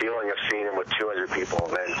that feeling of seeing them with 200 people,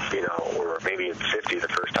 and then, or maybe 50 the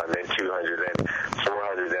first time, then 200, then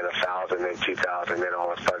 400, then 1,000, then 2,000, then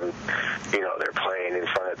all of a sudden, they're playing in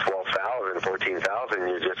front of 12,000, 14,000,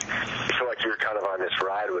 you feel like you're kind of on this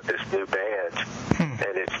ride with this new band,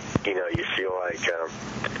 and it's, you feel like,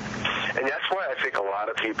 and that's why I think a lot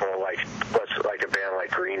of people like a band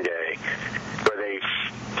like Green Day, where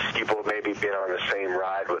people maybe been on the same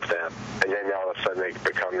ride with them, and then all of a sudden they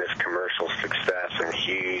become this commercial success and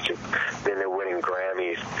huge, and then they're winning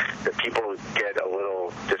Grammys, that people get a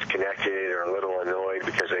little disconnected or a little annoyed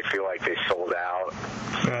because they feel like they sold out.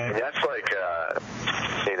 Right. And that's like,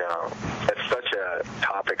 that's such a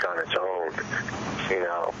topic on its own,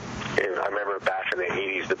 I remember back in the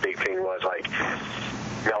 80s, the big thing was like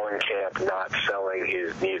Mellencamp not selling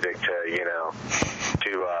his music to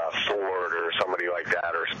Ford or somebody like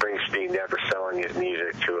that, or Springsteen never selling his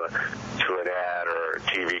music to an ad or a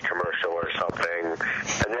TV commercial or something.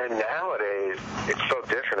 And then nowadays, it's so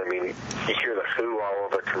different. You hear the Who all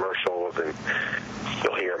over commercials, and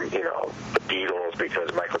you'll hear, the Beatles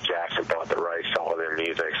because Michael Jackson bought the rights to all of their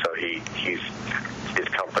music, so he's his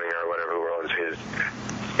company or whatever who owns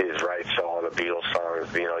his rights to all the Beatles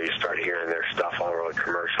songs. You start hearing their stuff all over the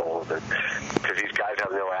commercials, and because these guys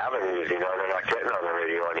have no avenues, they're not getting on the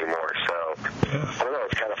radio anymore. So I don't know,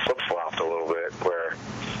 it's kind of flip-flopped a little bit where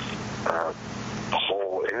the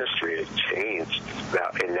whole industry has changed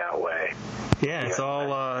in that way. Yeah, it's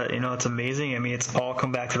all, it's amazing. It's all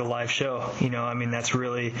come back to the live show. That's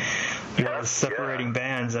really what's separating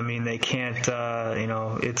bands. They can't,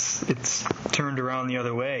 it's turned around the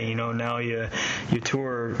other way. Now you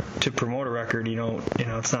tour to promote a record.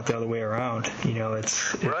 It's not the other way around.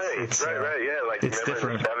 It's right. Yeah, like it's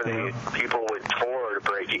different. In the 70s, people would tour to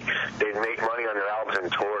break. They'd make money on their albums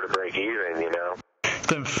and tour to break even. It's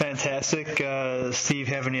been fantastic, Steve,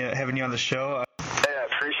 having you on the show.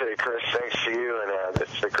 Appreciate it, Chris. Thanks to you, and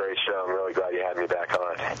it's a great show. I'm really glad you had me back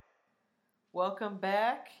on. Welcome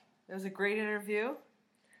back. It was a great interview.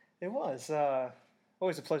 It was.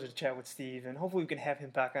 Always a pleasure to chat with Steve, and hopefully we can have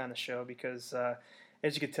him back on the show because,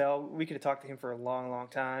 as you could tell, we could have talked to him for a long, long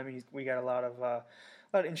time. We got a lot of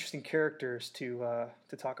interesting characters to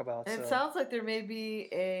talk about. And it sounds like there may be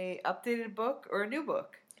a updated book or a new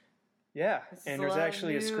book. Yeah, and there's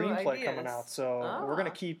actually a screenplay coming out, so we're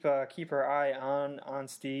gonna keep our eye on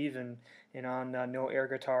Steve and on No Air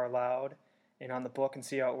Guitar Allowed and on the book and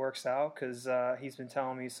see how it works out because he's been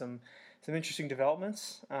telling me some interesting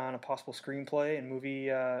developments on a possible screenplay and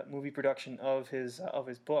movie production of his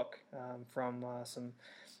book from some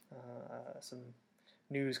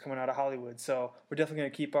news coming out of Hollywood. So we're definitely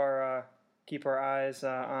gonna keep our eyes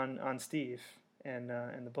on Steve. in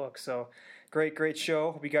the book. So great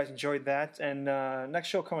show. Hope you guys enjoyed that. And next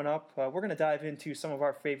show coming up, we're going to dive into some of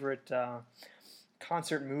our favorite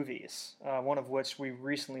concert movies. One of which we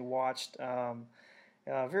recently watched.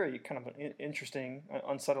 Very kind of interesting,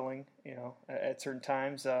 unsettling, at certain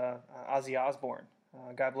times. Ozzy Osbourne.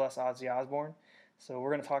 God bless Ozzy Osbourne. So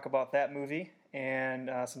we're going to talk about that movie and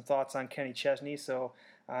some thoughts on Kenny Chesney. So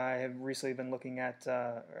I have recently been looking at,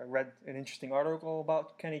 read an interesting article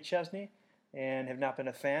about Kenny Chesney and have not been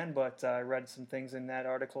a fan, but I read some things in that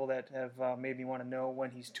article that have made me want to know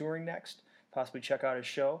when he's touring next, possibly check out his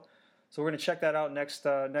show. So we're going to check that out next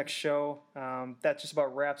show. That just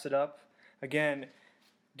about wraps it up. Again,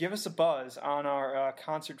 give us a buzz on our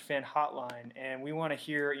concert fan hotline, and we want to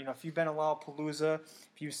hear, if you've been to Lollapalooza,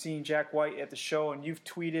 if you've seen Jack White at the show, and you've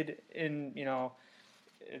tweeted in,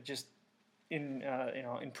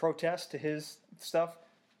 in protest to his stuff,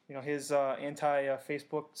 his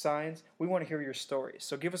anti-Facebook signs. We want to hear your stories.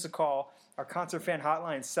 So give us a call. Our concert fan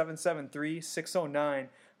hotline is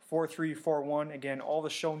 773-609-4341. Again, all the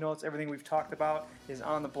show notes, everything we've talked about is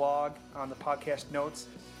on the blog, on the podcast notes.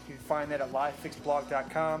 You can find that at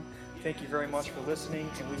livefixblog.com. Thank you very much for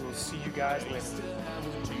listening, and we will see you guys later.